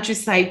the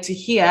countryside to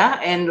here,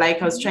 and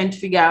like I was trying to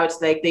figure out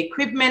like the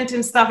equipment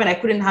and stuff, and I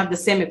couldn't have the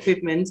same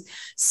equipment.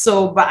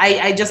 So, but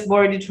I just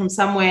borrowed it from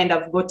somewhere, and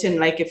I've gotten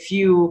like a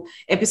few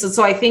episodes.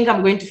 So I think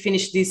I'm going to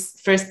finish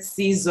this first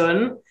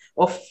season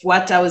of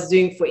what I was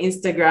doing for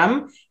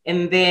Instagram.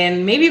 And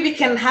then maybe we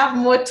can have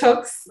more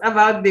talks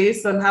about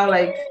this on how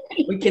like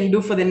we can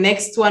do for the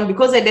next one,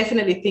 because I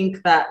definitely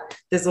think that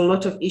there's a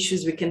lot of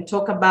issues we can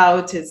talk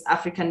about as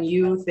African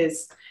youth.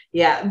 This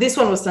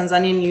one was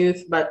Tanzanian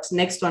youth, but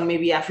next one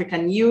maybe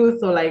African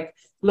youth or like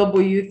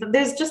global youth.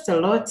 There's just a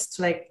lot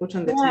to like put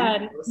on the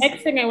table.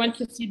 Next thing I want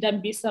to see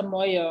Dambisa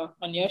Moyo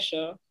on your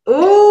show.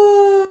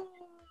 Oh,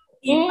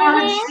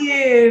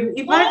 imagine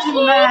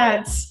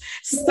that.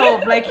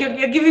 Stop, like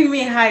you're giving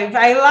me hype.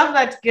 I love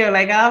that girl.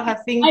 Like I love her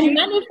thinking. I'm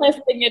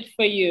manifesting it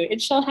for you.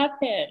 It shall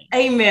happen.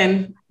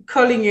 Amen.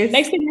 Calling it.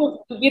 Next thing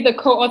will be the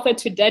co-author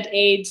to Dead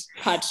Age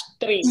Part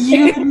 3.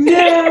 You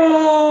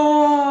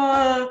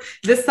know,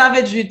 the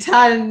Savage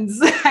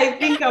Returns. I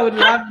think I would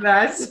love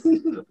that.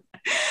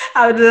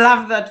 I would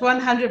love that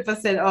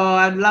 100%. Oh,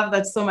 I'd love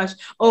that so much.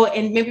 Oh,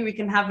 and maybe we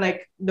can have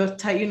like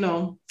Dr.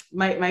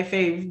 My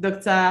fave,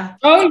 Dr.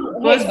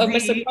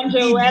 Mr.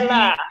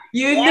 Conjuela.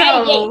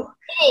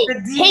 The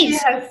DJ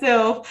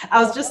herself.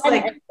 I was just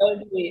like,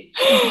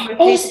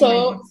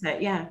 also,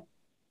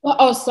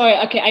 Oh, sorry.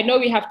 Okay, I know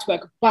we have to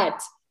work,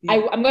 but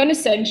I'm going to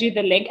send you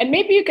the link, and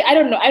maybe you can. I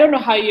don't know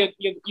how you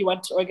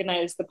want to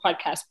organize the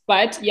podcast.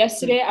 But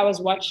yesterday I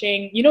was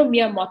watching,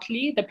 Mia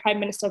Mottley, the Prime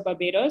Minister of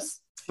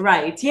Barbados.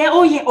 Right. Yeah.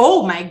 Oh, yeah.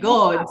 Oh, my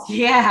God.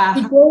 Yeah.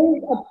 He gave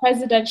a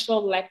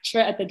presidential lecture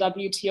at the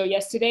WTO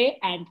yesterday,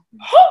 and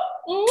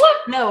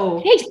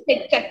no. It was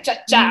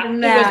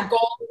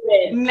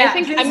golden. I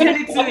think I'm gonna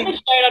share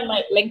it on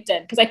my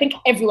LinkedIn because I think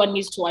everyone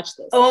needs to watch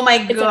this. Oh my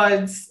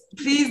God.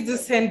 Please do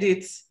send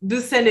it.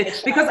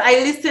 Because I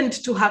listened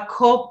to her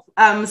COP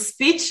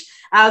speech.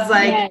 I was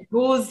like,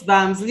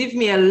 goosebumps, leave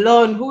me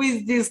alone. Who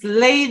is this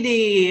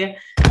lady?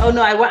 Oh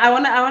no, I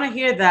want to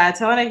hear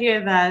that.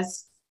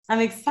 I'm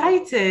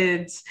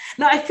excited.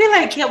 No, I feel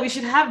like, yeah, we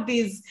should have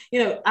these,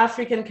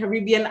 African,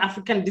 Caribbean,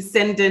 African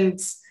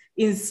descendants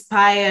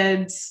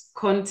inspired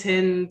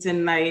content,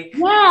 and like,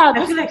 yeah,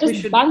 I feel like we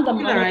should ban the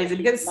popularize it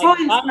because it's like,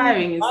 so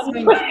inspiring. It's so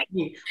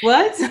inspiring.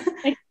 What?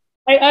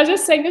 I was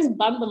just saying, just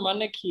ban the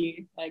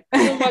monarchy, like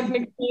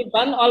monarchy,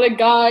 ban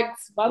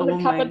oligarchs, ban the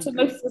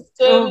capitalist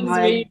systems,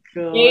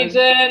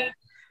 agent,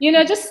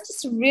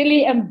 just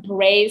really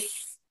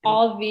embrace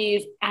all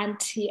these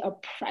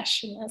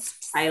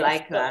anti-oppressionists. I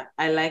like that.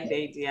 I like the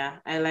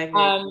idea.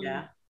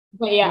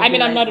 But yeah, I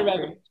mean, I'm not a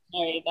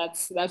revolutionary.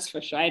 That's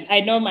for sure. I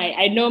know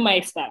my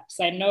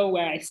steps. I know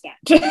where I stand.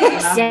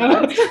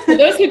 So for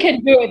those who can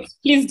do it,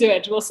 please do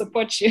it. We'll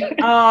support you.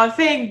 Oh,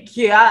 thank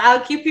you. I'll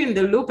keep you in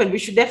the loop, and we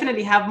should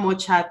definitely have more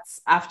chats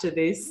after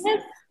this.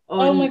 Yes.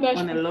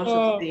 On a lot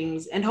of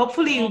things, and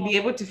hopefully we'll be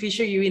able to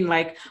feature you in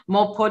like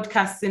more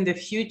podcasts in the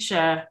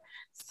future.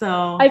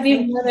 So I'd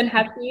be more than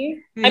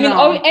happy. I mean,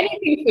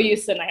 anything for you,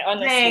 Sanai.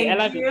 Honestly, I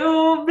love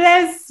you.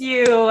 Bless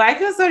you. I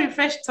feel so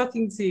refreshed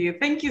talking to you.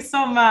 Thank you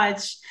so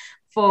much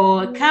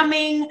for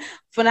coming.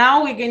 For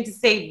now, we're going to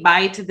say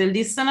bye to the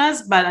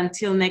listeners, but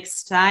until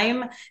next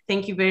time,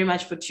 thank you very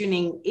much for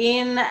tuning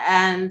in,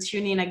 and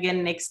tune in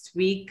again next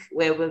week,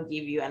 where we'll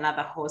give you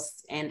another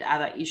host and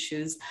other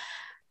issues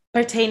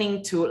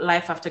pertaining to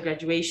life after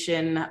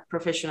graduation,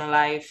 professional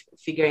life,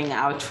 figuring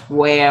out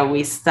where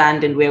we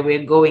stand and where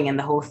we're going and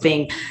the whole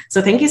thing.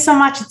 So thank you so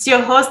much. It's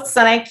your host,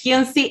 Sanai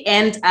Kionsi,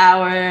 and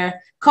our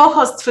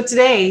co-host for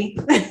today,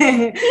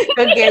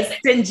 our guest,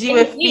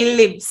 Tenjiwe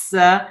Phillips,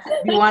 the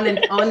one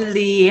and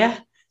only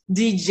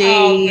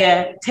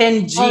DJ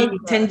 10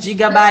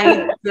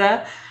 gigabytes,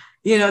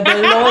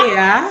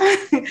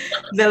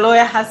 the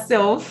lawyer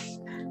herself.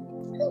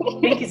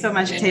 Thank you so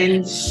much,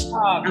 Tenj.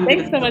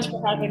 Thanks so much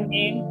for having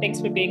me. Thanks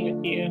for being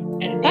with you.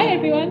 And bye,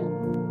 everyone.